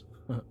ghosts.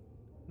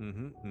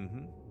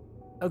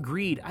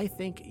 Agreed. I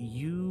think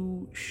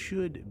you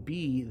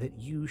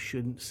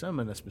shouldn't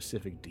summon a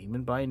specific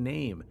demon by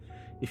name.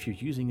 If you're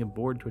using a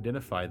board to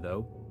identify,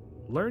 though,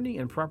 learning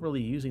and properly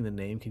using the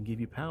name can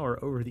give you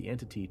power over the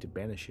entity to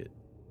banish it.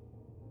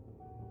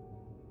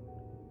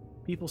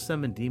 People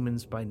summon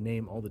demons by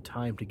name all the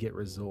time to get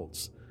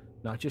results,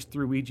 not just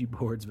through Ouija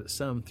boards, but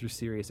some through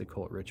serious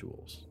occult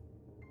rituals.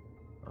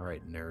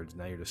 Alright, nerds,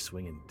 now you're just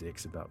swinging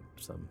dicks about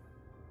some...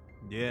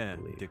 Yeah,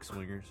 dick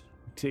swingers.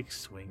 Dick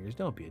swingers,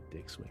 don't be a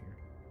dick swinger.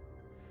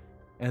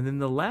 And then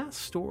the last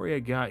story I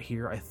got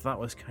here I thought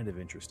was kind of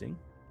interesting.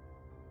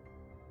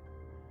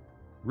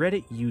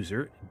 Reddit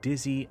user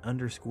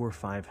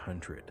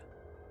Dizzy_500.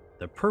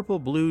 The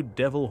purple-blue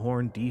devil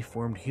horn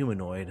deformed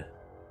humanoid.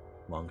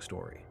 Long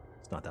story.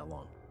 It's not that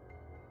long.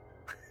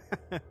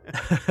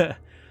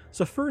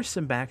 So first,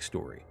 some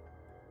backstory.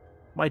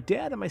 My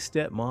dad and my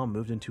stepmom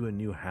moved into a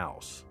new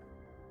house.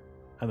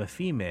 I'm a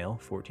female,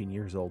 14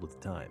 years old at the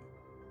time.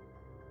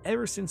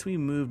 Ever since we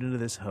moved into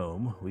this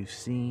home, we've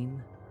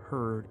seen,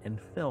 heard,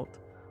 and felt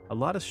a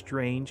lot of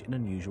strange and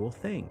unusual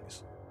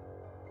things.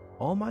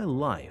 All my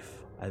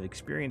life, I've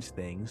experienced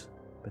things,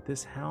 but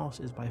this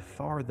house is by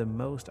far the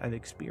most I've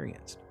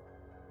experienced.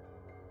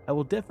 I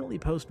will definitely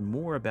post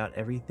more about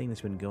everything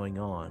that's been going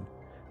on,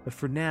 but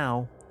for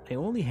now, I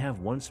only have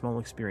one small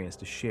experience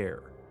to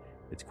share.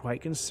 It's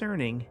quite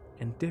concerning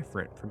and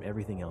different from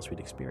everything else we'd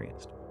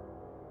experienced.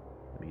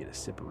 Let me get a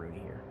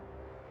sipperoonie here.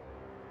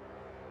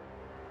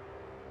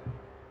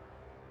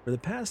 For the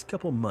past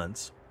couple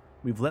months,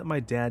 we've let my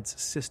dad's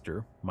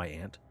sister, my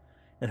aunt,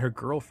 and her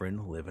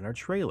girlfriend live in our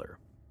trailer.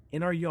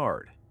 In our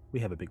yard, we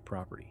have a big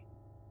property.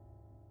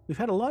 We've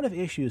had a lot of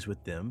issues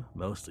with them,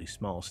 mostly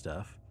small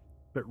stuff,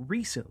 but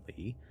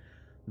recently,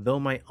 though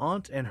my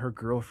aunt and her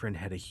girlfriend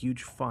had a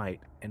huge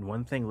fight and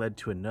one thing led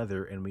to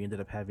another and we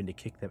ended up having to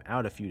kick them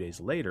out a few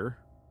days later.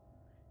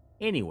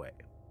 Anyway,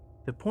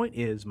 the point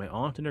is my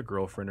aunt and her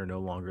girlfriend are no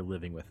longer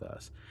living with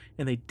us,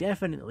 and they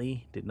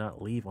definitely did not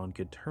leave on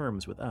good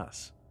terms with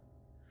us.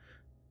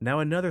 Now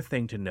another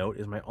thing to note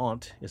is my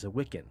aunt is a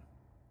Wiccan.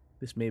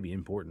 This may be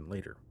important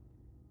later.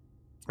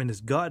 And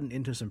has gotten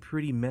into some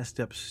pretty messed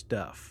up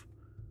stuff.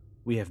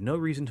 We have no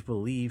reason to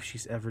believe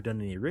she's ever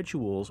done any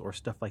rituals or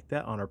stuff like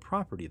that on our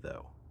property,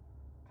 though.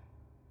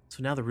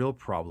 So now the real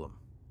problem.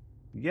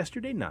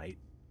 Yesterday night,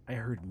 I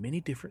heard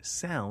many different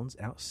sounds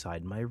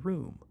outside my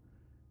room.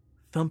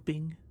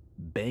 Thumping,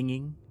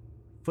 banging,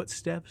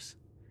 footsteps,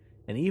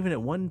 and even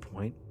at one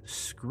point,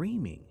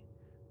 screaming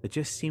that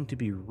just seemed to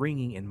be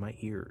ringing in my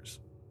ears.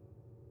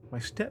 My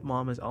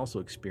stepmom has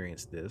also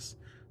experienced this,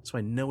 so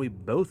I know we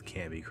both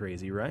can be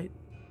crazy, right?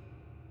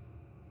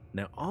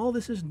 Now, all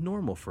this is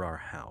normal for our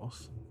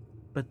house,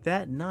 but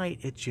that night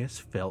it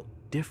just felt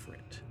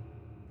different.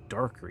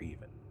 Darker,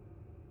 even.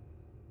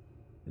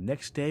 The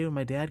next day, when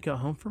my dad got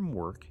home from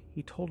work,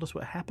 he told us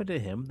what happened to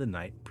him the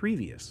night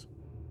previous.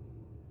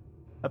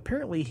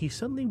 Apparently, he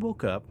suddenly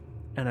woke up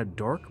and a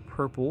dark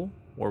purple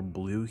or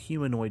blue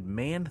humanoid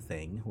man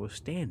thing was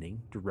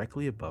standing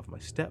directly above my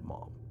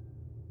stepmom.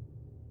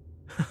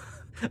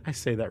 I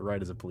say that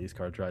right as a police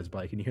car drives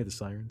by. Can you hear the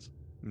sirens?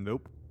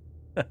 Nope.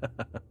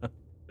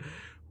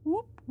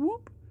 Whoop,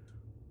 whoop.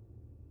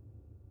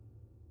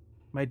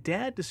 My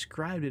dad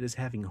described it as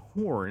having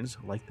horns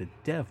like the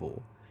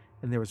devil,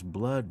 and there was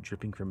blood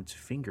dripping from its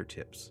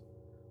fingertips,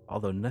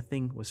 although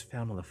nothing was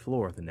found on the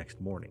floor the next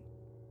morning.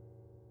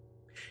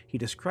 He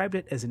described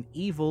it as an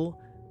evil,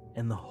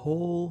 and the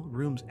whole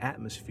room's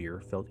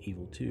atmosphere felt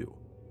evil too.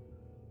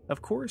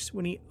 Of course,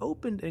 when he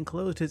opened and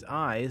closed his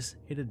eyes,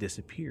 it had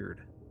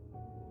disappeared.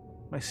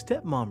 My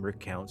stepmom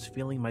recounts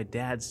feeling my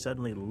dad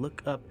suddenly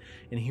look up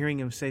and hearing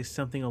him say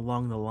something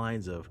along the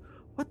lines of,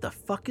 "What the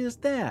fuck is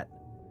that?"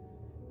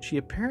 She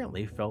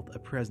apparently felt a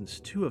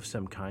presence too of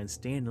some kind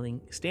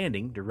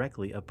standing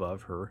directly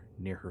above her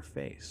near her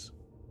face.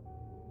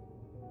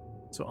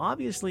 So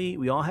obviously,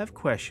 we all have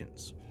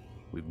questions.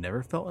 We've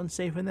never felt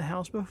unsafe in the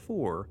house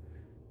before,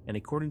 and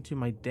according to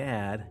my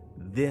dad,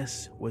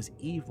 this was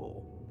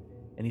evil.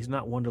 And he's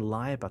not one to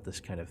lie about this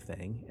kind of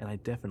thing, and I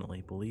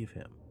definitely believe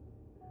him.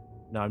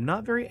 Now, I'm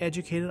not very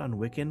educated on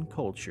Wiccan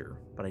culture,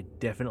 but I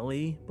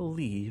definitely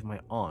believe my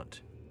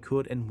aunt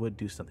could and would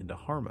do something to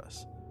harm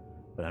us,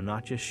 but I'm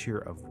not just sure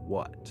of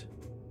what.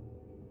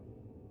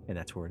 And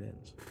that's where it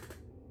ends.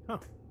 Huh.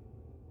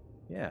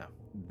 Yeah,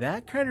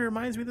 that kind of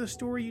reminds me of the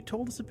story you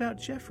told us about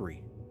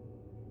Jeffrey.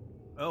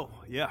 Oh,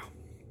 yeah.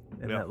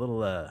 And Yeah. that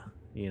little,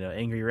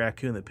 angry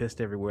raccoon that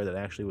pissed everywhere that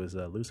actually was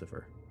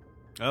Lucifer.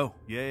 Oh,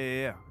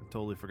 yeah. I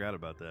totally forgot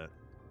about that.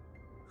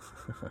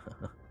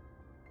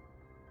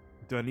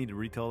 Do I need to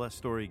retell that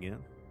story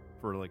again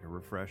for like a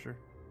refresher?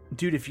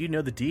 Dude, if you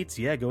know the deets,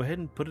 yeah, go ahead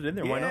and put it in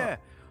there. Why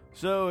not?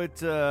 So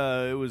it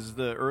was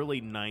the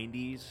early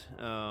 90s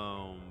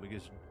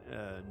because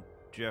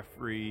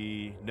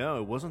Jeffrey... No,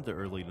 it wasn't the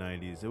early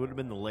 90s. It would have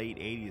been the late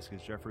 80s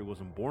because Jeffrey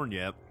wasn't born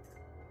yet.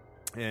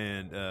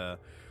 And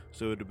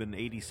so it would have been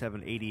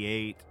 87,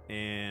 88,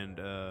 and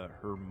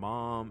her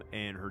mom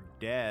and her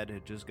dad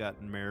had just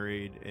gotten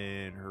married,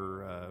 and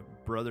her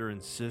brother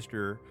and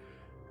sister...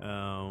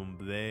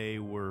 they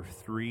were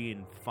 3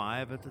 and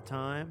 5 at the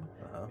time,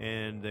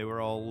 and they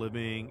were all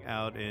living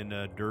out in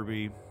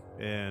Derby,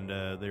 and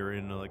they were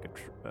in like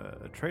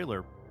a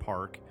trailer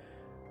park,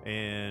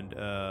 and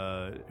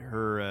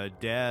her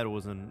dad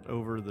was an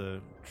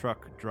over-the-road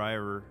truck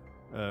driver.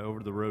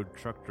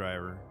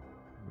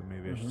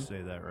 Maybe I should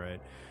say that right.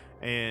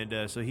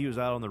 And so he was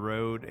out on the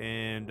road,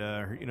 and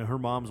her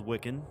mom's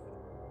Wiccan,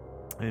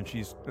 and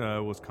she's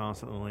was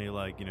constantly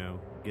like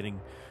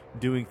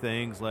doing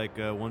things like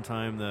one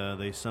time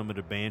they summoned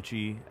a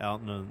banshee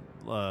out in the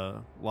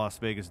Las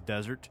Vegas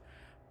desert,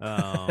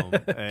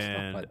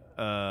 and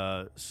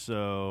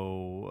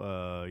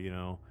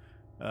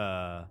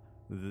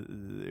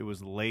it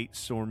was late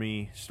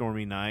stormy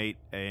night,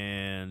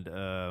 and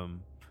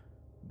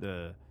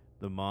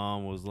the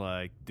mom was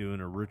like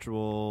doing a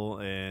ritual,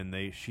 and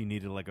she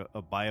needed like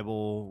a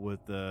Bible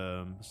with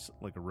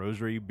like a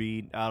rosary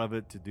bead out of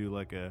it to do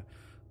like a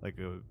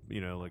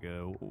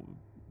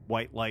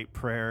white light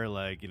prayer,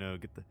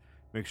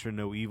 make sure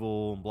no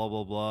evil and blah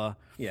blah blah.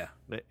 Yeah.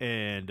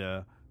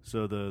 And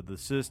so the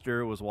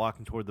sister was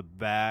walking toward the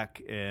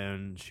back,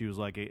 and she was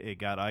like, it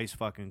got ice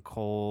fucking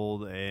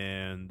cold,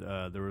 and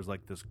there was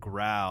like this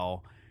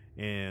growl,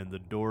 and the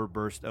door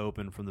burst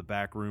open from the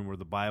back room where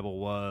the Bible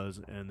was,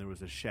 and there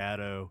was a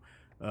shadow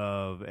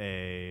of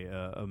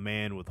a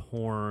man with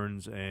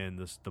horns and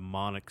this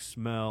demonic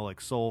smell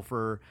like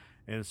sulfur.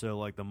 And so,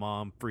 like, the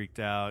mom freaked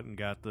out and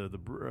got the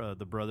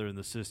brother and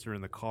the sister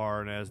in the car,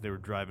 and as they were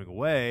driving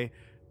away,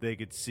 they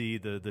could see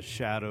the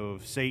shadow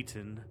of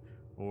Satan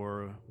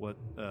or what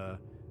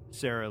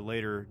Sarah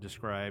later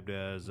described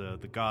as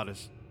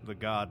the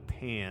god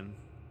Pan.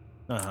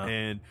 Uh-huh.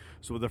 And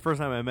so the first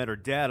time I met her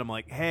dad, I'm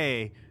like,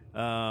 hey,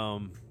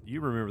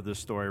 you remember this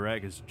story, right?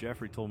 Because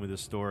Jeffrey told me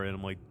this story, and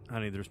I'm like,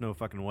 honey, there's no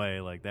fucking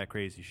way like that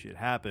crazy shit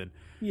happened.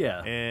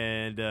 Yeah.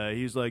 And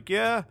he's like,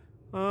 yeah,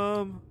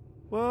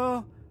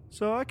 well,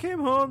 so I came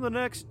home the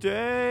next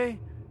day,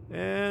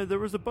 and there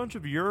was a bunch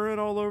of urine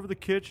all over the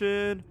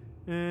kitchen,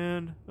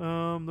 and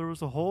there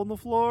was a hole in the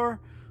floor.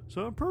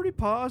 So I'm pretty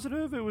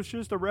positive it was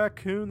just a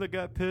raccoon that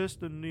got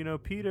pissed and,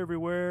 peed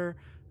everywhere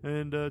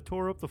and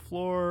tore up the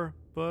floor.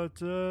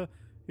 But,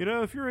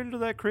 if you're into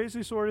that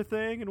crazy sort of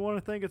thing and want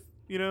to think it's,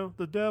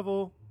 the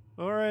devil,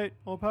 all right,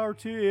 all power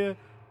to you.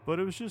 But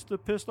it was just a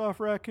pissed off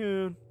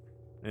raccoon.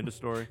 End of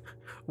story.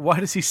 Why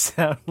does he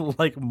sound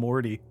like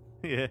Morty?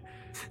 Yeah.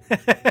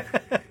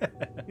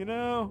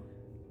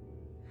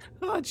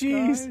 Oh,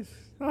 jeez. Guys,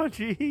 oh,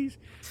 jeez.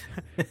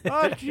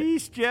 Oh,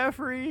 jeez,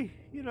 Jeffrey.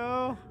 It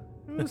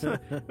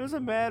was a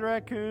mad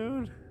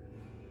raccoon.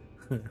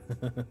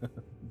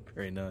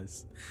 Very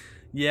nice.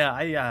 Yeah,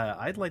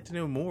 I'd like to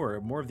know more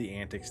of the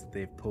antics that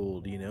they've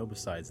pulled,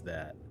 besides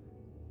that.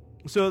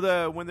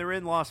 So when they were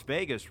in Las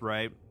Vegas,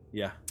 right?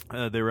 Yeah.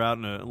 They were out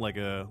in a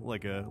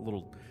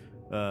little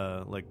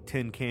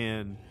tin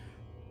can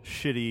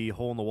shitty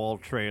hole in the wall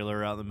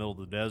trailer out in the middle of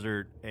the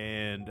desert,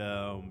 and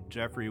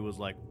Jeffrey was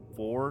like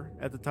 4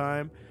 at the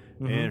time.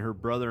 Mm-hmm. And her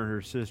brother and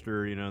her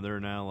sister, they're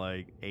now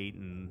like 8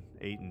 and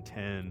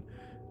 10,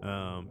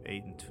 8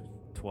 and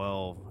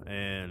 12,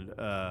 and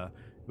it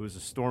was a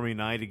stormy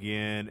night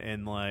again,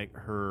 and like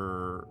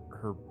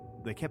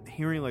they kept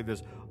hearing like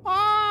this,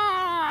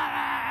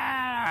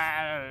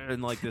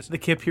 and like this. They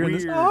kept hearing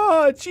weird, this.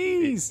 Oh,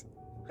 jeez.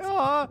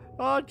 Oh,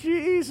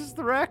 jeez, it's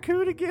the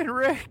raccoon again,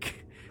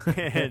 Rick.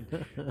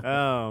 And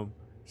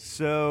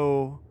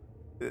so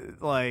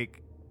like.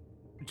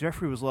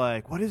 Jeffrey was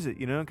like, what is it?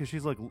 Because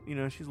she's like,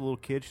 she's a little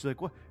kid. She's like,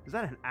 what? Is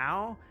that an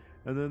owl?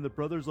 And then the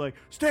brother's like,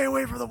 stay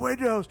away from the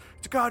windows.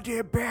 It's a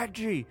goddamn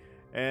banshee.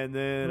 And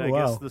then I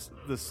guess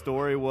the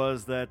story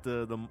was that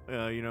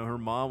her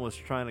mom was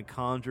trying to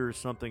conjure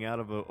something out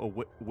of a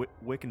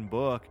Wiccan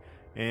book,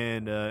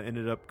 and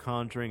ended up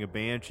conjuring a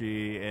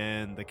banshee.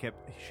 And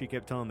she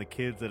kept telling the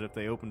kids that if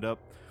they opened up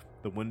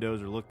the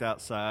windows or looked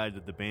outside,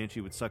 that the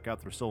banshee would suck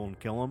out their soul and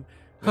kill them.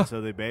 And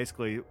so they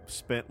basically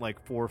spent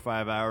like 4 or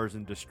 5 hours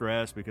in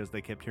distress because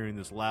they kept hearing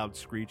this loud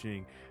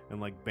screeching and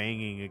like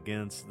banging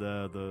against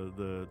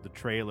the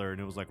trailer,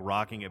 and it was like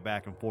rocking it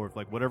back and forth.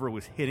 Like whatever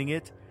was hitting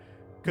it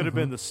could have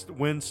been the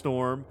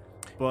windstorm,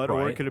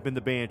 or it could have been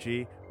the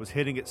banshee was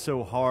hitting it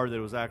so hard that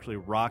it was actually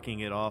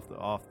rocking it off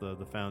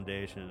the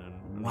foundation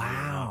and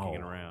knocking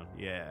it around.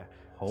 Yeah.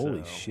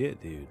 Holy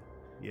shit, dude.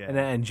 Yeah.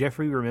 And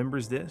Jeffrey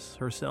remembers this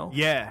herself?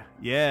 Yeah.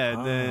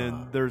 And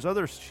then there's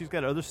she's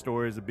got other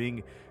stories of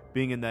being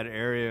in that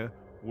area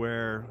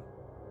where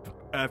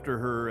after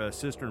her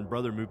sister and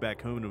brother moved back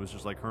home, it was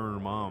just like her and her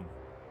mom,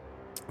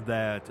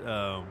 that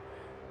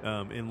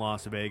in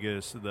Las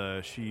Vegas,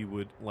 she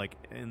would, like,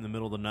 in the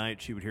middle of the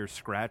night, she would hear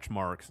scratch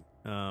marks,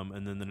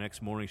 and then the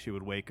next morning she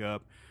would wake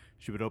up,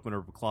 she would open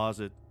her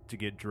closet to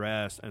get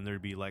dressed, and there'd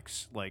be like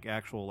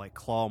actual like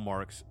claw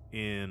marks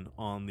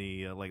on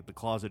the like the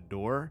closet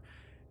door.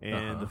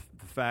 And the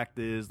fact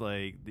is,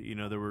 like,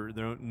 there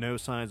were no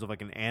signs of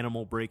like an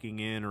animal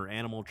breaking in or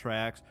animal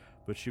tracks,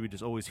 but she would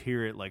just always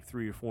hear it like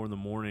 3 or 4 in the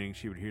morning.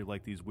 She would hear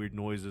like these weird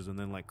noises, and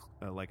then like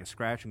a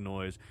scratching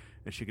noise,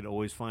 and she could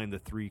always find the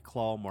 3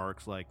 claw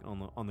marks like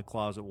on the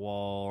closet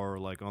wall or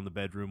like on the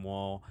bedroom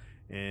wall.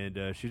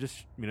 And she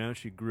just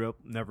she grew up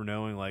never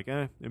knowing, like,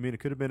 I mean, it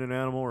could have been an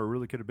animal, or it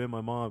really could have been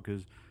my mom,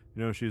 because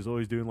she was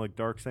always doing like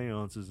dark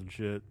seances and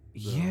shit. So.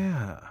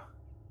 Yeah.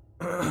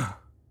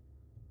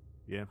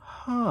 Yeah.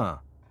 Huh.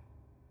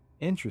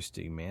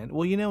 Interesting, man.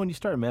 Well, when you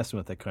start messing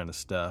with that kind of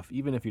stuff,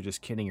 even if you're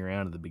just kidding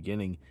around at the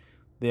beginning,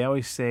 they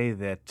always say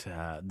that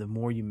the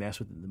more you mess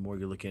with it, the more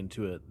you look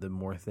into it, the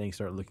more things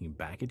start looking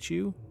back at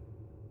you.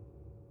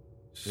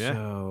 Yeah.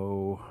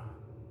 So,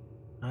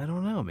 I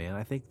don't know, man.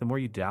 I think the more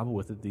you dabble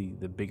with it,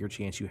 the bigger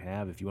chance you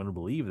have, if you want to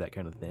believe that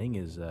kind of thing,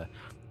 is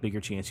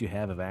bigger chance you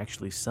have of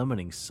actually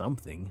summoning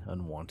something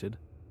unwanted.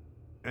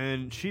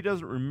 And she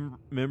doesn't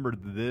remember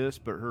this,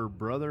 but her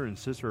brother and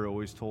sister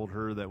always told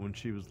her that when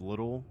she was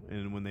little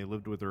and when they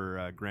lived with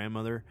her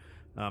grandmother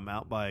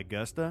out by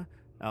Augusta,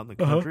 out in the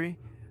country,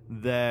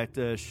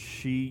 that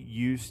she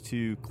used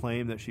to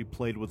claim that she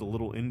played with a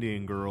little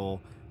Indian girl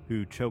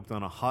who choked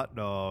on a hot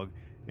dog.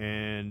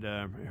 And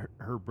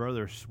her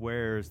brother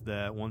swears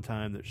that one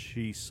time that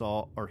he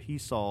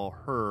saw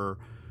her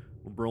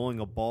rolling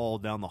a ball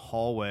down the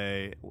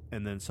hallway,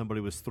 and then somebody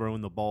was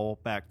throwing the ball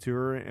back to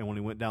her, and when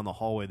he went down the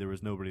hallway, there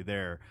was nobody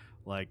there.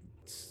 Like,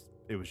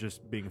 it was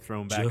just being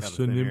thrown back out of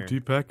thin air. Just an empty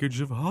package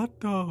of hot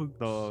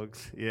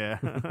dogs. Yeah.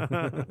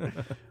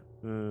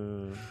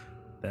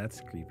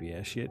 That's creepy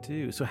ass shit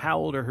too. So how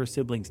old are her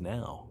siblings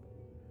now?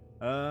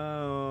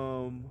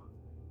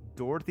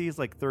 Dorothy's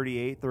like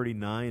 38,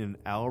 39, and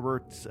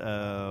Albert's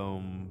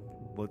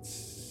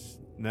Albert's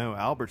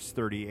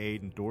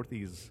 38 and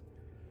Dorothy's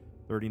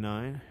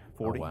 39,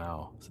 40. Oh,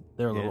 wow. So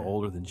they're a little Yeah.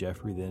 older than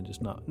Jeffrey then,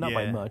 just not by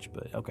Yeah. much,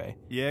 but okay.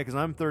 Yeah, because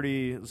I'm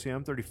 30. Let's see,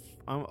 I'm 30.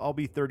 I'll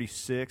be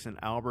 36, and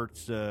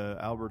Albert's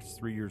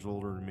 3 years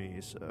older than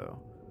me.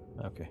 So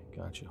Okay,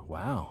 gotcha.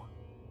 Wow.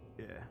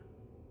 yeah.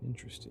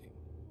 Interesting.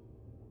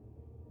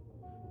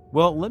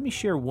 Well, let me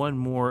share one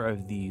more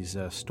of these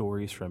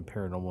stories from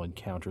Paranormal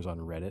Encounters on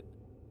Reddit.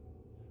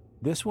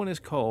 This one is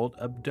called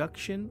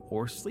Abduction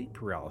or Sleep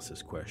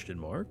Paralysis ?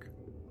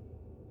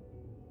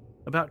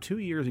 About 2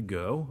 years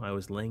ago, I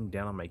was laying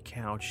down on my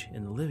couch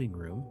in the living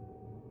room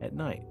at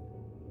night,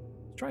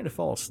 trying to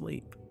fall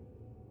asleep.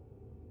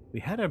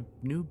 We had a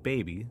new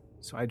baby,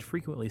 so I'd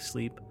frequently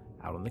sleep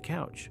out on the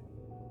couch.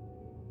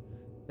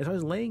 As I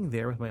was laying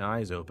there with my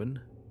eyes open,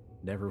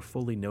 never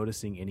fully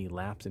noticing any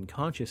lapse in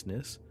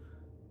consciousness,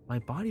 my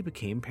body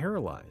became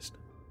paralyzed.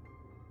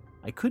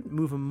 I couldn't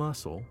move a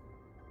muscle,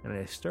 and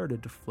I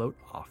started to float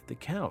off the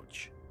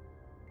couch.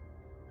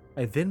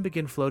 I then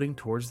began floating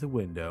towards the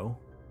window,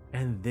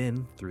 and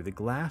then through the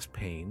glass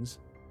panes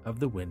of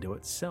the window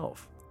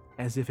itself,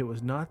 as if it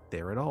was not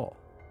there at all.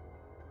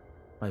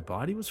 My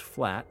body was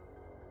flat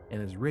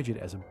and as rigid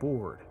as a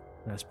board,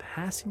 and I was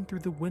passing through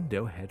the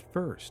window head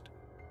first.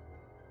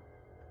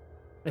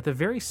 At the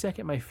very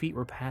second my feet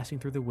were passing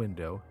through the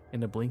window,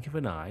 in a blink of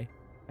an eye,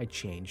 I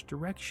changed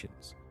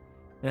directions,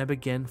 and I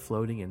began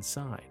floating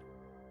inside.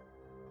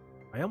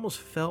 I almost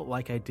felt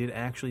like I did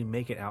actually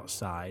make it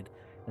outside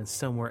and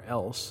somewhere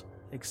else,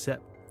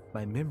 except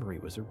my memory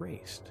was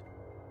erased.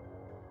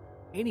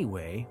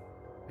 Anyway,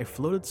 I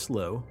floated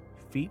slow,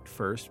 feet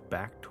first,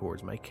 back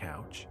towards my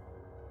couch,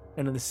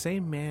 and in the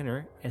same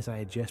manner as I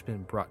had just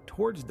been brought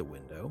towards the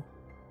window,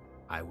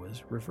 I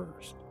was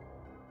reversed.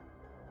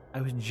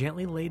 I was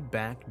gently laid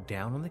back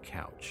down on the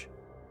couch.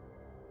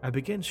 I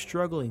began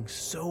struggling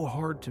so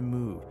hard to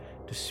move,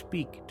 to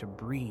speak, to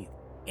breathe,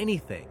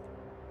 anything.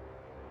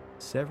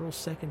 Several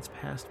seconds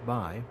passed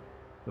by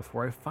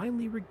before I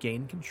finally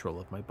regained control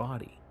of my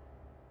body.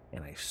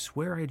 And I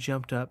swear I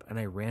jumped up and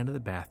I ran to the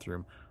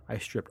bathroom. I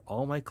stripped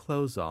all my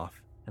clothes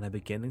off and I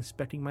began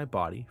inspecting my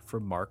body for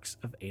marks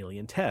of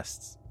alien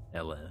tests,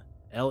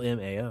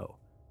 LMAO.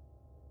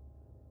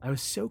 I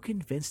was so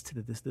convinced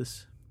that this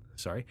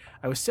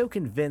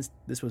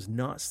was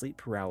not sleep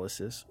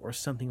paralysis or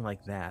something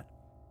like that,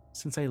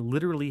 since I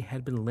literally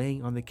had been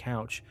laying on the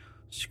couch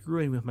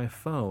screwing with my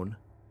phone.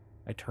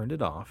 I turned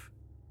it off,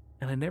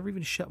 and I never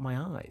even shut my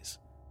eyes.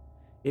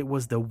 It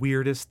was the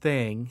weirdest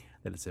thing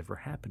that has ever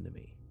happened to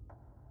me.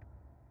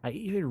 I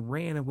even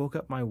ran and woke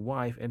up my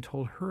wife and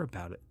told her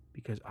about it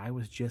because I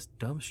was just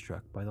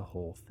dumbstruck by the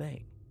whole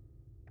thing.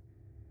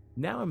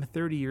 Now I'm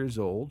 30 years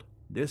old.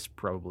 This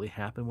probably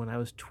happened when I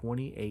was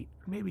 28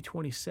 or maybe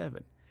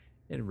 27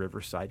 in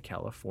Riverside,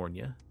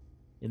 California,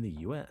 in the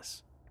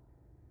U.S.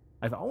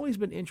 I've always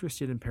been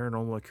interested in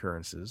paranormal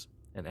occurrences,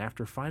 and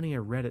after finding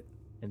a Reddit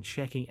and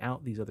checking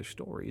out these other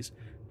stories,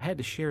 I had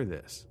to share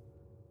this.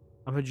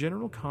 I'm a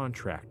general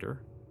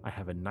contractor, I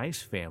have a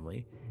nice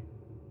family,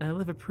 and I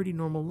live a pretty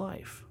normal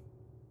life.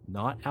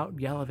 Not out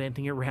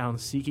gallivanting around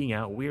seeking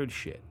out weird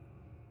shit.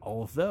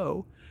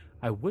 Although,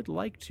 I would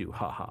like to,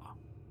 haha.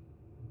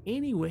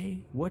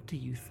 Anyway, what do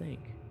you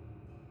think?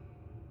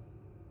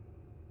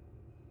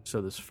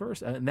 So this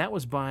first, and that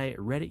was by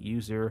Reddit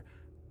user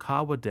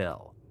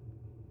Kawadell.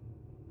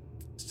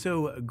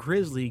 So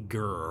Grizzly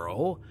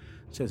Girl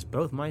says,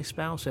 both my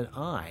spouse and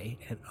I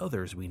and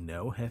others we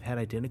know have had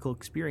identical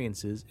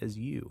experiences as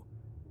you.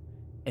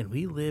 And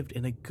we lived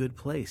in a good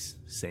place,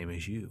 same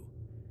as you.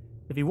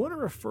 If you want a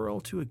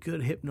referral to a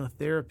good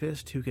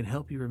hypnotherapist who can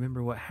help you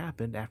remember what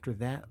happened after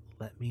that,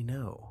 let me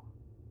know.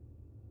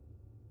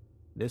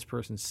 This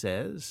person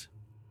says,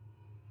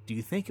 do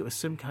you think it was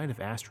some kind of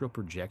astral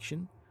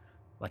projection?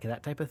 Like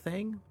that type of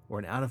thing? Or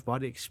an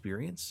out-of-body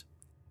experience?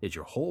 Did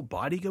your whole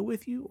body go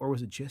with you, or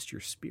was it just your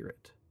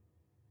spirit?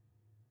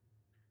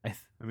 I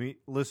mean,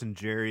 listen,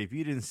 Jerry, if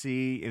you didn't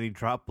see any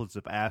droplets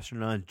of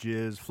astronaut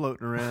jizz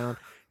floating around,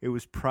 it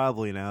was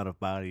probably an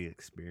out-of-body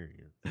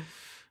experience.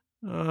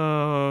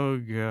 Oh,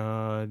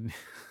 God.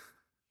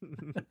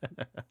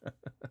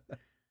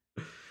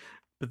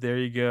 But there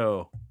you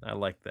go. I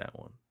like that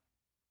one.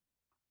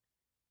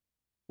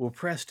 Well,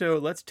 presto,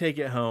 let's take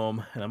it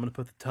home, and I'm going to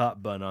put the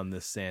top bun on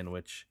this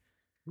sandwich.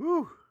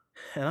 Woo!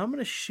 And I'm going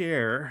to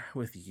share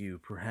with you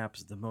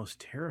perhaps the most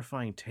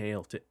terrifying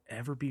tale to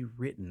ever be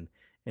written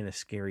in a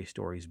Scary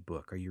Stories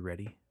book. Are you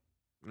ready?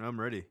 I'm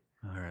ready.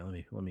 All right,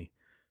 let me.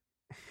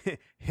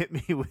 Hit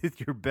me with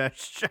your best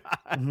shot.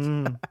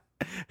 I'm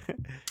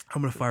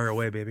going to fire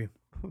away, baby.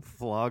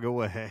 Flog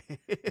away.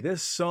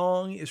 This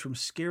song is from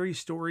Scary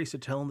Stories to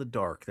Tell in the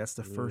Dark. That's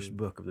the first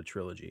book of the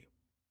trilogy.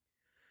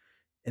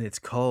 And it's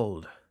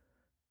called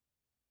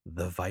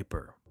The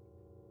Viper.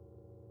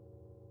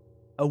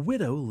 A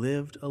widow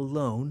lived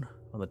alone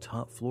on the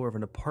top floor of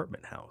an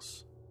apartment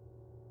house.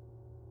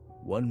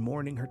 One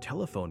morning, her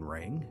telephone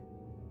rang.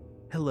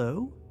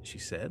 "Hello," she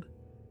said.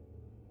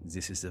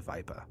 "This is the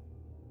Viper,"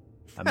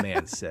 a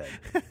man said.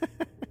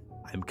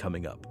 "I'm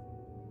coming up."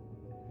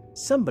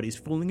 Somebody's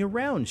fooling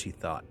around, she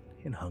thought,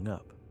 and hung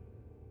up.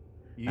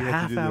 You A have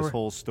half to do hour- this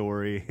whole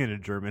story in a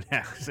German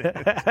accent.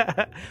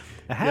 A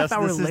half yes,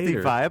 hour this later, is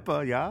the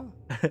Viper, yeah?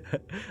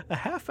 a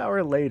half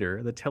hour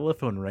later, the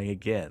telephone rang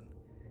again.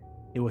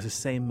 It was the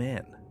same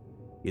man.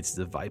 It's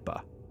the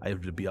Viper. I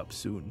have to be up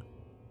soon.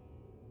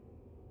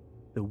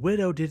 The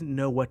widow didn't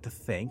know what to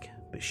think,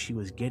 but she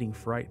was getting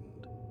frightened.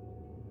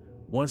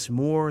 Once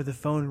more, the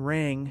phone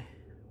rang.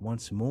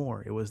 Once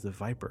more, it was the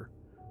Viper.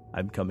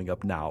 I'm coming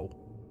up now,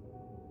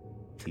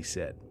 he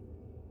said.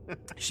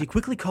 She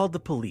quickly called the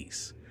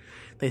police.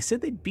 They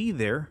said they'd be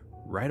there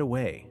right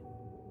away.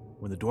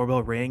 When the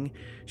doorbell rang,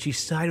 she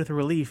sighed with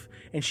relief,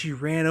 and she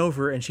ran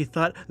over and she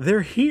thought,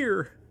 they're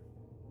here!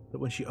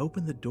 But when she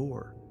opened the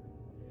door,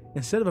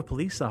 instead of a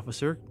police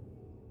officer,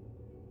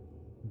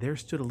 there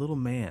stood a little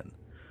man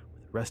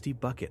with a rusty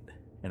bucket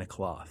and a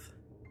cloth.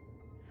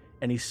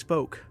 And he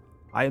spoke,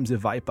 I am the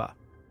Viper.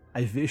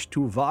 I wish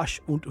to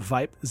wash und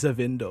wipe the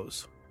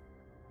windows.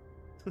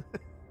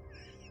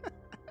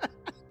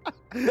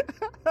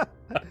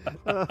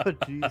 Oh,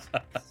 Jesus.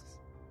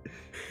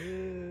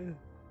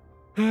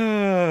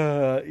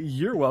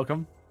 You're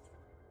welcome.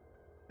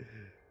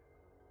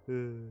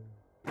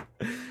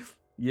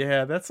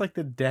 Yeah, that's like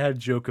the dad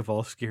joke of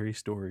all scary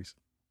stories.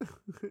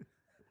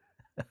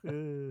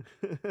 Yeah,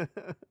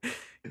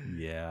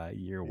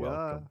 you're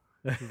welcome.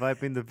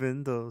 Wiping the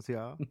windows,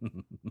 yeah.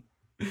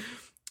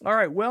 All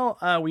right, well,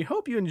 we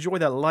hope you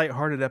enjoyed that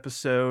lighthearted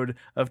episode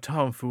of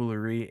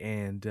Tomfoolery,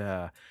 and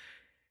I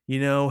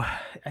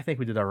think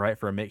we did all right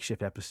for a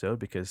makeshift episode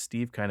because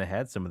Steve kind of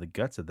had some of the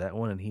guts of that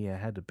one, and he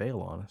had to bail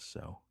on us.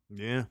 So,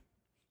 Yeah.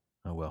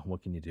 oh well,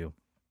 what can you do?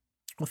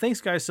 Well,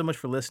 thanks guys so much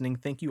for listening.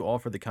 Thank you all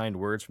for the kind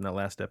words from that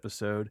last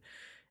episode,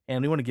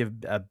 and we want to give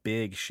a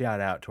big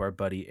shout out to our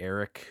buddy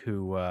Eric,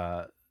 who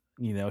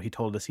he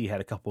told us he had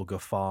a couple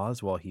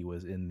guffaws while he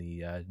was in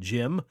the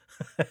gym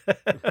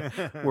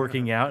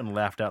working out and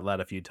laughed out loud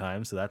a few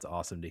times. So that's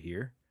awesome to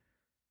hear.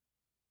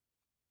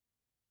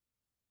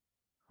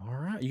 All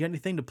right. You got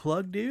anything to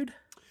plug, dude?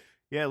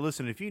 Yeah,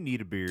 listen, if you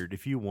need a beard,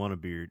 if you want a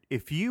beard,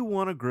 if you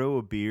want to grow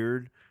a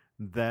beard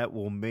that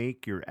will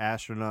make your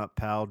astronaut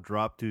pal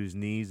drop to his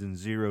knees in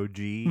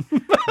 0G,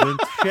 then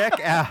check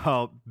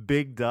out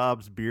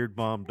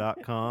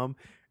BigDobsBeardBomb.com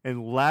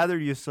and lather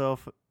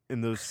yourself in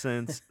those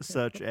scents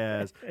such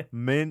as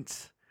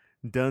mint,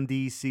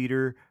 Dundee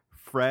cedar,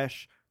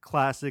 fresh,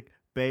 classic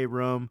bay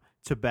rum,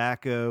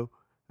 tobacco,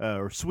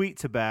 or sweet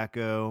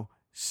tobacco,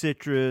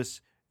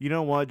 citrus. You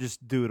know what?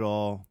 Just do it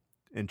all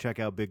and check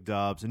out Big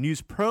Dobs and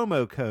use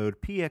promo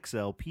code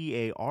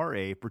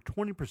PXLPARA for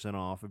 20%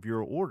 off of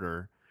your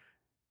order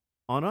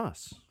on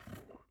us.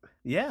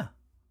 Yeah.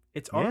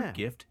 It's our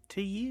gift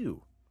to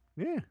you.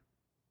 Yeah.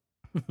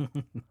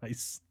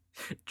 Nice.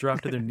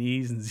 Drop to their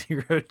knees and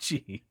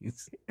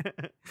 0Gs.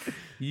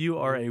 You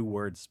are a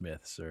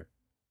wordsmith, sir.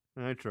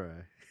 I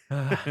try.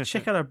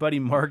 Check out our buddy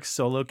Mark's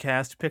solo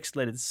cast,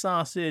 Pixelated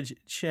Sausage.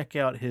 Check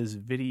out his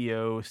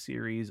video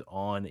series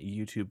on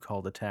YouTube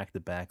called Attack the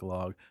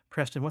Backlog.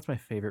 Preston, what's my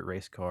favorite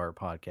race car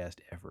podcast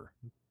ever?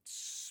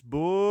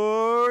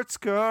 Sports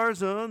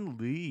Cars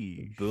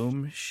Unleashed.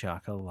 Boom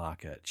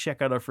shakalaka.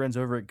 Check out our friends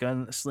over at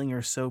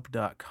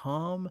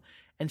gunslingersoap.com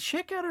and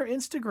check out our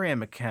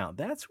Instagram account.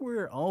 That's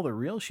where all the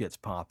real shit's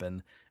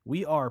popping.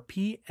 We are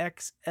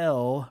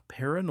PXL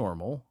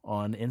Paranormal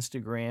on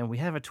Instagram. We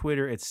have a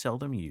Twitter. It's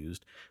seldom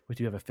used. We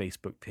do have a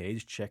Facebook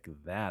page. Check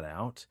that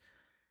out.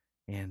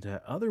 And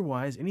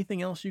otherwise,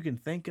 anything else you can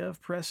think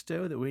of,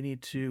 Presto, that we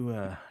need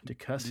to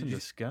cuss and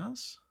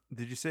discuss?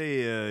 Did you say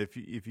if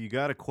you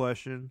got a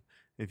question,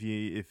 if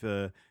you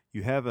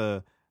have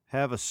a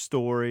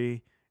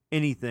story,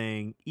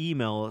 anything,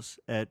 email us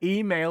at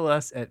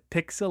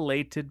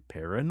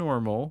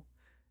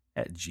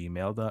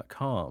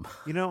pixelatedparanormal@gmail.com.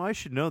 You know, I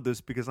should know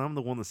this because I'm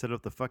the one that set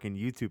up the fucking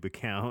YouTube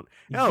account.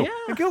 Oh, Yeah.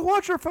 and go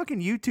watch our fucking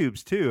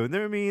YouTubes too. And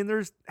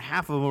there's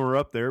half of them are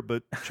up there,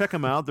 but check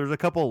them out. There's a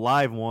couple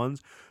live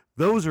ones.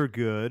 Those are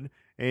good,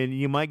 and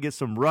you might get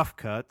some rough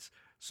cuts.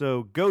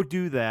 So go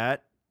do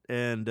that.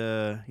 And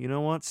you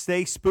know what?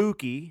 Stay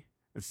spooky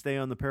and stay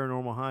on the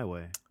paranormal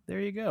highway. There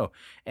you go.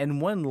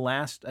 And one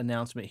last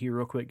announcement here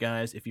real quick,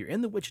 guys. If you're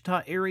in the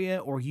Wichita area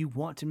or you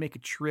want to make a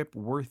trip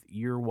worth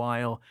your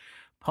while,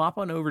 pop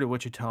on over to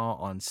Wichita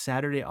on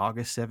Saturday,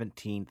 August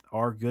 17th.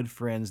 Our good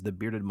friends, the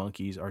Bearded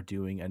Monkeys, are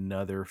doing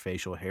another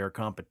facial hair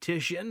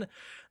competition,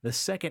 the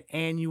second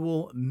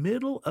annual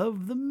Middle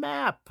of the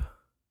Map.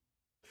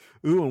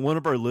 Ooh, and one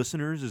of our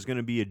listeners is going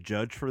to be a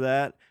judge for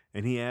that.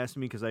 And he asked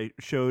me because I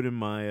showed him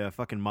my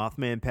fucking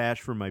Mothman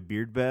patch for my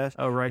beard vest.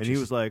 Oh, right. And he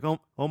was like,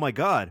 "Oh my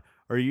God,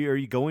 are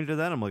you going to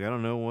that?" I'm like, "I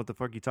don't know what the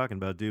fuck you talking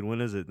about, dude.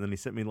 When is it?" And then he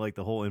sent me like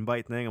the whole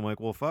invite thing. I'm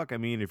like, "Well, fuck. I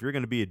mean, if you're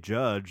going to be a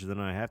judge,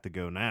 then I have to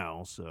go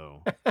now."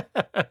 So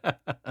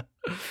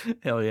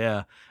Hell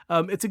yeah.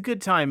 It's a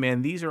good time,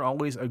 man. These are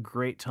always a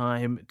great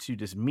time to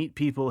just meet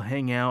people,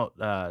 hang out,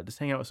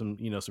 with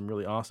some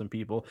really awesome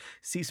people,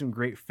 see some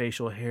great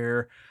facial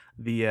hair.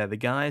 The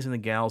guys and the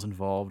gals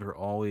involved are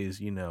always,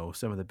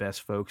 some of the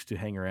best folks to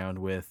hang around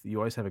with. You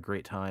always have a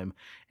great time.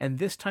 And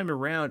this time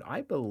around,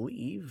 I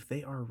believe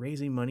they are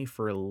raising money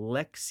for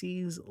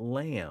Lexi's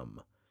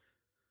Lamb.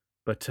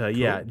 But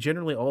yeah,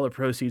 generally all the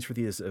proceeds for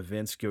these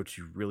events go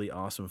to really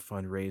awesome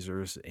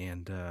fundraisers,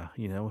 and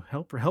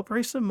help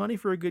raise some money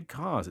for a good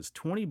cause. It's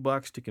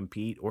 $20 to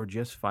compete, or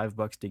just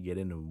 $5 to get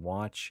in and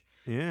watch.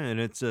 Yeah, and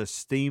it's a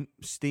steampunk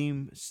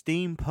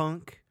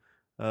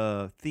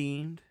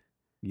themed.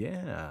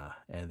 Yeah,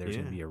 and there's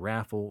gonna be a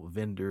raffle,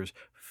 vendors,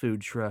 food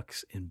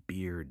trucks, and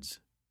beards.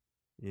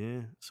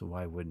 Yeah. So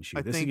why wouldn't you?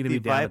 I This think is gonna the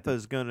be down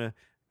Viper's gonna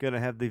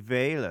have the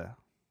Vela.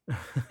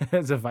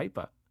 It's a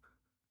Viper.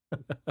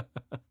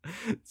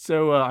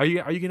 So are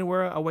you gonna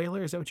wear a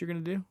whaler? Is that what you're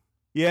gonna do?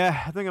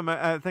 Yeah, I think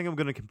I'm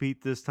gonna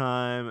compete this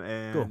time,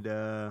 and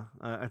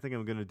I think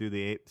I'm gonna do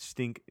the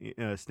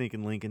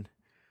stinking Lincoln.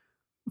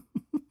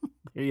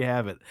 Here you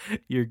have it.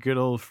 Your good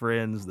old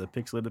friends, the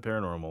Pixelated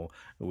Paranormal,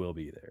 will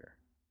be there.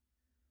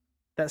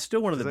 That's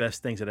still one of the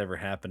best things that ever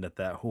happened at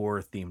that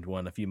horror themed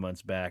one a few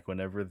months back.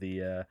 Whenever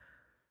the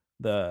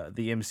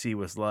MC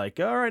was like,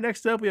 "All right,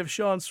 next up we have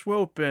Sean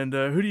Swope, and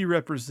who do you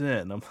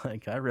represent?" And I'm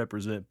like, "I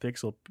represent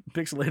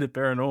Pixelated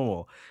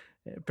Paranormal."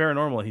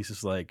 And he's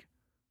just like,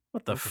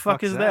 "What the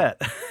fuck is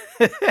that?"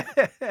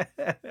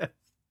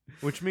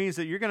 Which means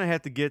that you're gonna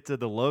have to get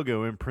the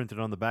logo imprinted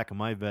on the back of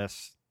my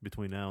vest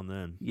between now and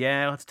then.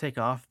 Yeah, let's take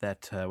off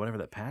that whatever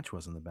that patch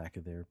was on the back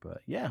of there.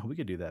 But yeah, we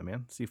could do that,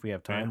 man. See if we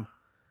have time. Yeah.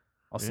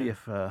 I'll see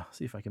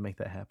if I can make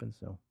that happen.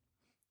 So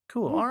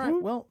cool. All right.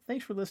 Well,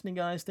 thanks for listening,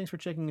 guys. Thanks for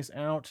checking us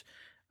out.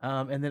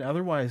 And then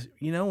otherwise,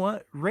 you know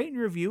what? Rate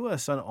and review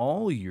us on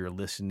all your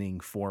listening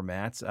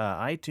formats.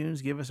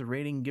 iTunes, give us a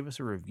rating, give us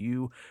a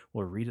review.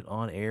 We'll read it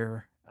on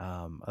air.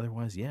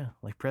 Otherwise, yeah,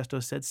 like Presto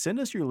said, send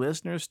us your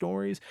listener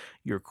stories,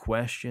 your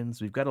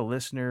questions. We've got a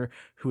listener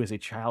who is a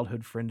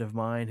childhood friend of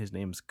mine. His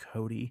name's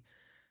Cody.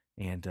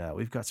 And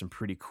we've got some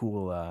pretty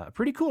cool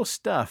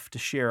stuff to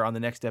share on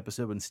the next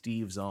episode when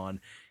Steve's on.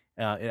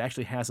 It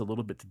actually has a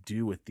little bit to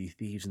do with the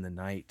Thieves in the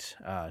Night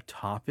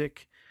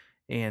topic.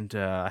 And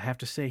I have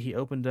to say, he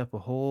opened up a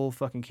whole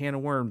fucking can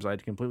of worms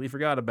I'd completely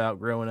forgot about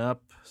growing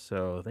up.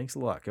 So thanks a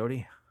lot,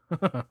 Cody.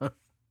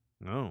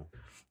 Oh.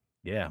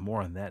 Yeah,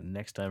 more on that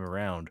next time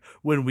around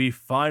when we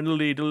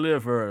finally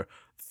deliver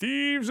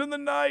Thieves in the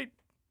Night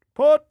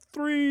Part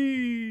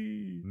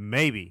 3.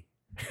 Maybe.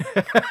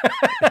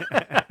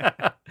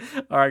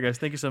 All right, guys.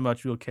 Thank you so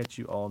much. We'll catch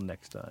you all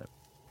next time.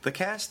 The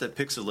cast at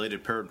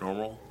Pixelated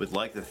Paranormal would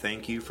like to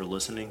thank you for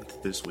listening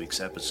to this week's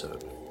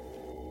episode.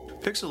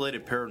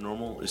 Pixelated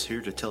Paranormal is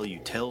here to tell you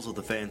tales of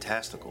the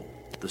fantastical,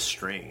 the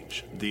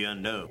strange, the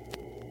unknown.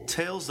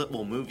 Tales that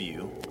will move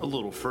you a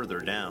little further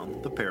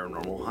down the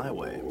paranormal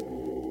highway.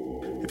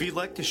 If you'd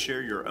like to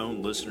share your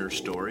own listener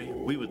story,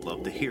 we would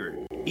love to hear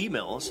it.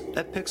 Email us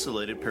at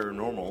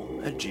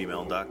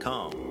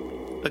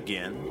pixelatedparanormal@gmail.com.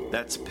 Again,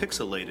 that's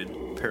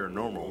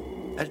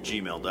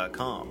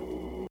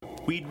pixelatedparanormal@gmail.com.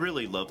 We'd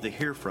really love to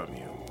hear from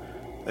you.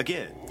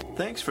 Again,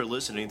 thanks for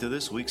listening to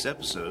this week's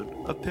episode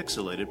of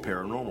Pixelated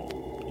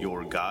Paranormal,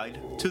 your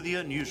guide to the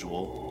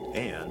unusual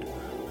and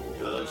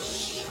the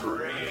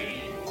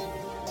strange.